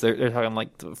 because they're talking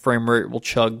like the frame rate will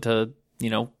chug to,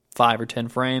 5 or 10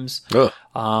 frames.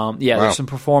 Wow. There's some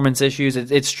performance issues.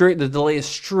 The delay is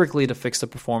strictly to fix the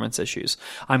performance issues.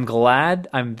 I'm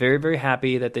very, very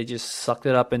happy that they just sucked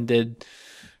it up and did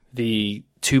the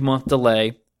 2-month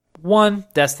delay. 1,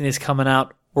 Destiny's coming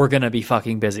out. We're going to be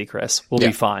fucking busy, Chris. We'll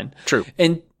be fine. True.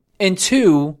 And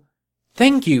 2,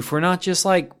 thank you for not just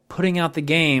like putting out the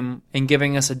game and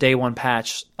giving us a day one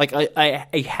patch, like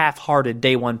a half-hearted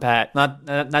day one patch.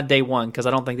 Not day one, because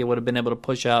I don't think they would have been able to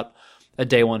push out a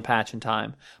day one patch in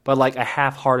time, but like a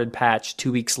half-hearted patch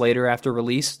 2 weeks later after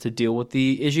release to deal with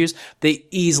the issues. They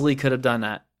easily could have done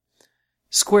that.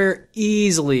 Square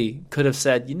easily could have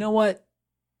said, you know what?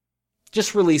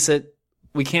 Just release it.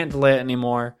 We can't delay it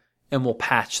anymore, and we'll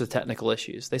patch the technical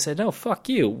issues. They said, no, fuck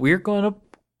you. We're going to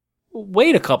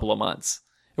wait a couple of months.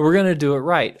 And we're going to do it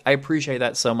right. I appreciate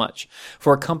that so much.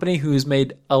 For a company who's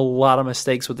made a lot of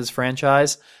mistakes with this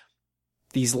franchise,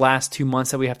 these last 2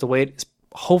 months that we have to wait,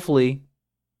 hopefully,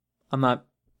 I'm not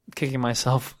kicking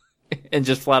myself and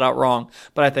just flat out wrong,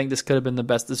 but I think this could have been the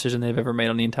best decision they've ever made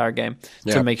on the entire game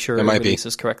to make sure it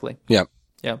releases correctly. Yeah.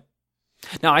 Yeah.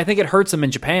 Now, I think it hurts them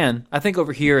in Japan. I think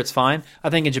over here it's fine. I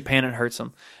think in Japan it hurts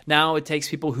them. Now it takes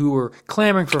people who are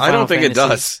clamoring for Final Fantasy. I don't think it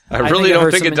does. I really don't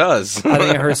think it does. I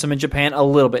think it hurts them in Japan a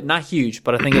little bit. Not huge,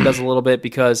 but I think it does a little bit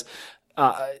because,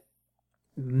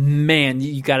 man,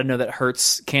 you got to know that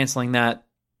hurts canceling that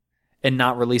and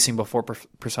not releasing before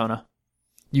Persona.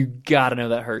 You got to know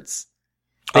that hurts.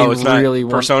 It's really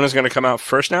not. Persona's going to come out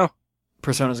first now?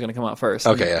 Persona's going to come out first.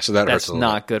 Okay, yeah, so that hurts a little.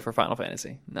 That's not good for Final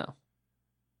Fantasy. No.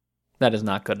 That is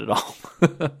not good at all.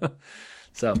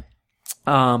 So,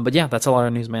 but yeah, that's all our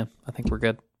news, man. I think we're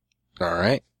good. All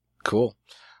right. Cool.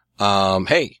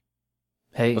 Hey.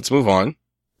 Let's move on.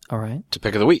 All right. To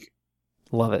pick of the week.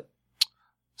 Love it.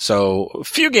 So, a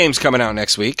few games coming out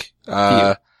next week.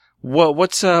 What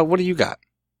do you got?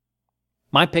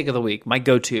 My pick of the week, my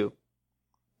go-to.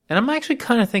 And I'm actually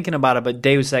kind of thinking about it, but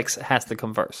Deus Ex has to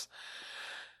come first.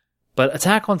 But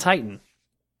Attack on Titan.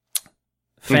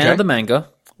 Fan of the manga.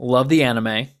 Love the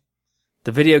anime.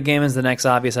 The video game is the next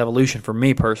obvious evolution for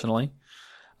me personally.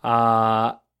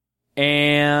 And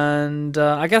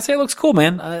I gotta say it looks cool,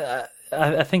 man.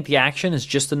 I think the action is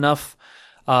just enough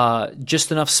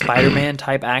Spider-Man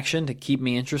type action to keep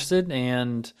me interested,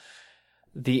 and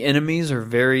the enemies are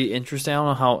very interesting. I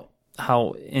don't know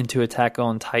how into Attack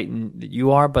on Titan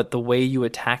you are, but the way you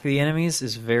attack the enemies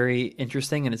is very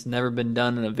interesting, and it's never been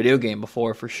done in a video game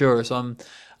before for sure. So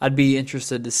I'd be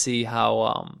interested to see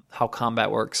how combat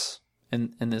works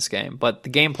in this game. But the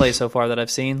gameplay so far that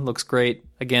I've seen looks great.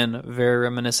 Again, very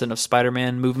reminiscent of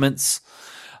Spider-Man movements.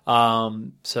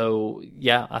 So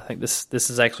yeah, I think this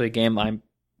is actually a game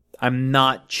I'm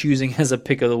not choosing as a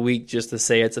pick of the week just to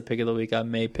say it's a pick of the week. I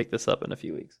may pick this up in a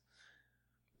few weeks.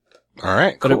 All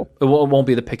right, cool. But it won't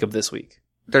be the pick of this week.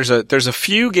 There's a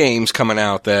few games coming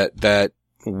out that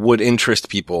would interest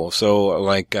people. So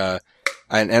like,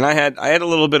 and I had a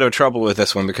little bit of trouble with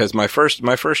this one because my first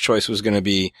choice was going to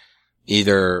be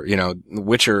either,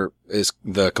 Witcher is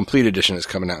the complete edition is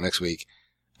coming out next week.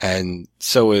 And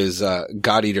so is,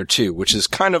 God Eater 2, which is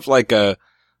kind of like a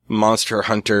Monster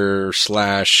Hunter /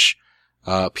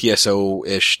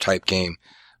 PSO-ish type game.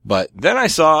 But then I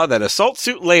saw that Assault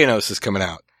Suit Leonos is coming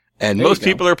out. And most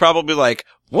people are probably like,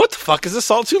 what the fuck is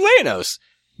Assault Suit Leonos?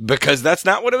 Because that's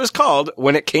not what it was called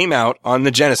when it came out on the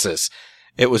Genesis.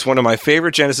 It was one of my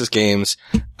favorite Genesis games,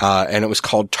 and it was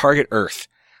called Target Earth.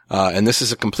 And this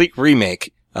is a complete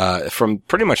remake, from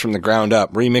pretty much from the ground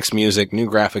up, remixed music, new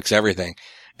graphics, everything.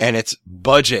 And it's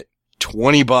budget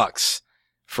 $20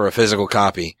 for a physical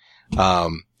copy.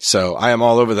 So I am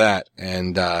all over that,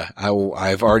 and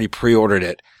I've already pre-ordered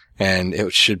it, and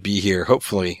it should be here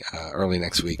hopefully early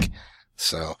next week.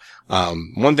 So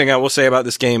one thing I will say about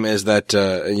this game is that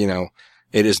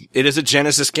it is a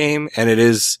Genesis game, and it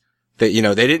is that, you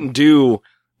know, they didn't do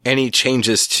any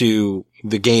changes to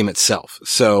the game itself.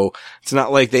 So it's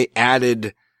not like they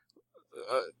added,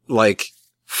 like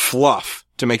fluff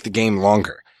to make the game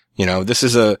longer. You know, this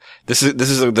is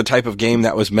the type of game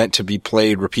that was meant to be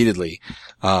played repeatedly.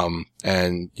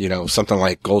 And, you know, something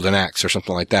like Golden Axe or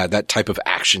something like that type of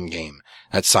action game,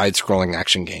 that side-scrolling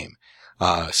action game.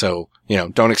 So, you know,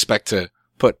 don't expect to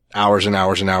put hours and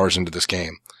hours and hours into this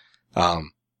game.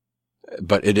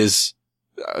 But it is,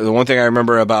 the one thing I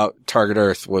remember about Target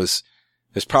Earth was,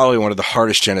 it's probably one of the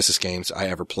hardest Genesis games I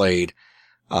ever played.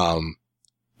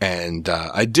 And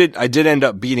I did end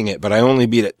up beating it, but I only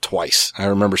beat it twice. I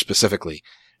remember specifically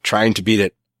trying to beat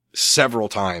it several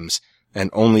times and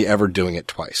only ever doing it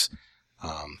twice.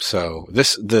 So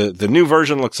the new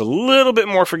version looks a little bit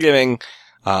more forgiving,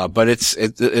 but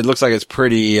it looks like it's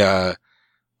pretty, what's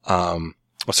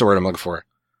the word I'm looking for?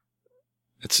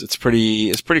 It's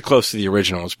pretty close to the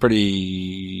original. I'm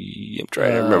trying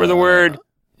to remember the word.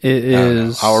 It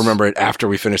is. I'll remember it after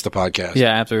we finish the podcast.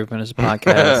 Yeah, after we finish the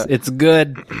podcast. It's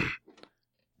good.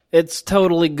 It's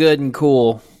totally good and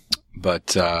cool.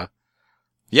 But,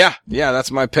 yeah,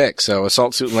 that's my pick. So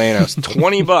Assault Suit Leonos,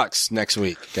 $20 next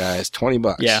week, guys.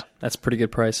 $20. Yeah, that's a pretty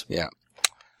good price. Yeah.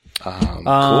 Cool.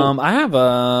 I have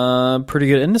a pretty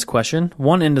good Indus question.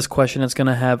 One Indus question that's going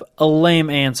to have a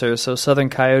lame answer. So Southern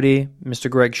Coyote, Mr.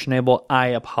 Greg Schnabel, I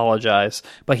apologize.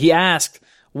 But he asked,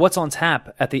 what's on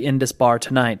tap at the Indus bar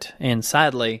tonight? And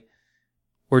sadly,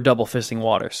 we're double fisting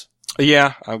waters.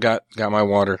 Yeah, I've got my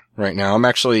water right now. I'm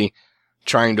actually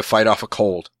trying to fight off a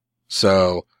cold.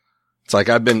 So it's like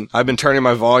I've been turning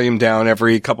my volume down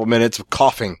every couple minutes of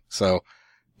coughing. So,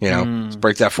 you know, let's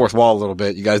break that fourth wall a little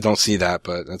bit. You guys don't see that,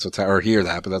 but that's or hear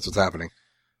that, but that's what's happening.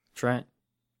 That's right.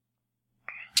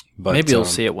 But maybe you'll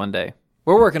see it one day.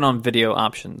 We're working on video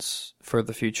options for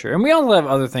the future, and we also have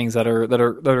other things that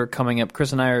are coming up.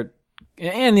 Chris and I are,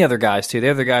 and the other guys too. The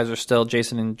other guys are still,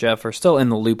 Jason and Jeff are still in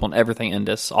the loop on everything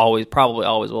Indus. Probably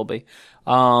always will be.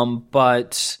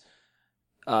 But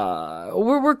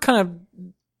we're kind of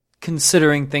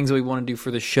considering things that we want to do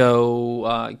for the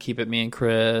show. Keep it me and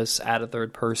Chris. Add a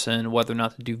third person. Whether or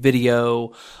not to do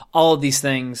video. All of these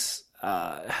things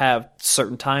have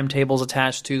certain timetables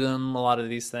attached to them. A lot of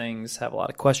these things have a lot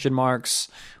of question marks.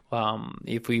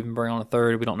 If we even bring on a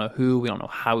third, we don't know who, we don't know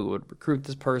how we would recruit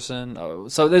this person.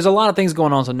 So there's a lot of things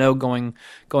going on. So going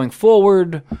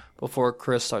forward, before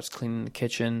Chris starts cleaning the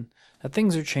kitchen, that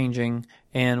things are changing,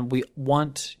 and we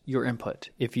want your input.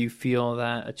 If you feel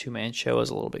that a two-man show is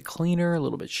a little bit cleaner, a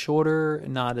little bit shorter,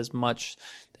 not as much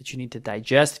that you need to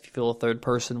digest, if you feel a third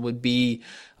person would be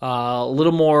a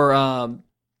little more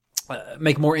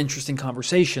make more interesting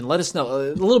conversation, let us know.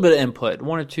 A little bit of input,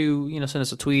 one or two, send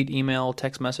us a tweet, email,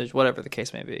 text message, whatever the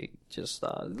case may be. Just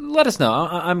let us know.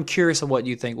 I'm curious of what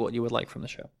you think, what you would like from the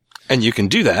show. And you can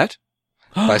do that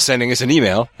by sending us an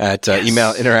email at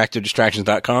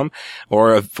email@interactivedistractions.com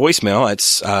or a voicemail at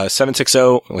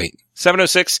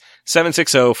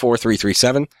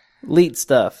 706-760-4337. Leet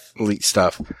stuff.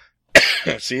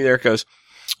 See, there it goes.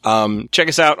 Check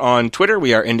us out on Twitter.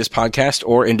 We are Indus Podcast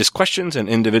or Indus Questions, and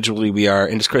individually we are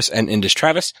Indus Chris and Indus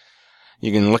Travis.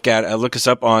 You can look us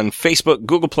up on Facebook,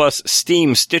 Google+,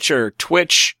 Steam, Stitcher,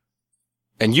 Twitch,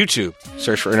 and YouTube.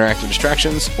 Search for Interactive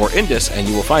Distractions or Indus, and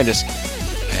you will find us.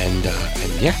 And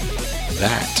yeah,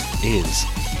 that is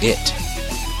it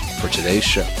for today's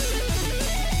show.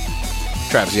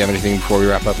 Travis, do you have anything before we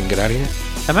wrap up and get out of here?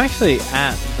 I'm actually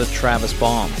at the Travis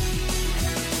Baum.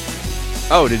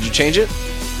 Oh, did you change it?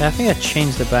 I think I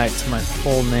changed it back to my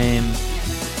full name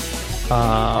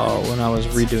when I was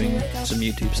redoing some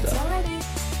YouTube stuff.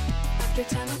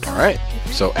 All right.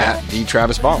 So at the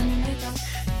Travis Baum.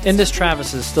 Indus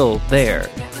Travis is still there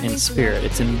in spirit.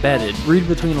 It's embedded. Read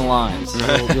between the lines.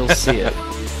 You'll see it.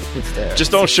 It's there.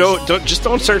 Just don't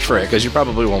search for it, because you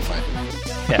probably won't find it.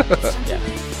 Yeah.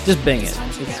 Just Bing it.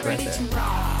 It's right there. So,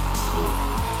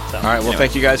 all right, well,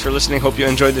 Thank you guys for listening. Hope you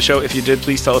enjoyed the show. If you did,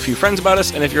 please tell a few friends about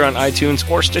us. And if you're on iTunes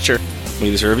or Stitcher,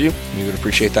 leave us a review. We would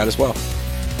appreciate that as well.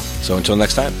 So until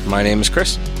next time, my name is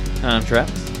Chris. I'm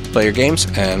Travis. Play your games,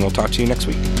 and we'll talk to you next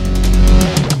week.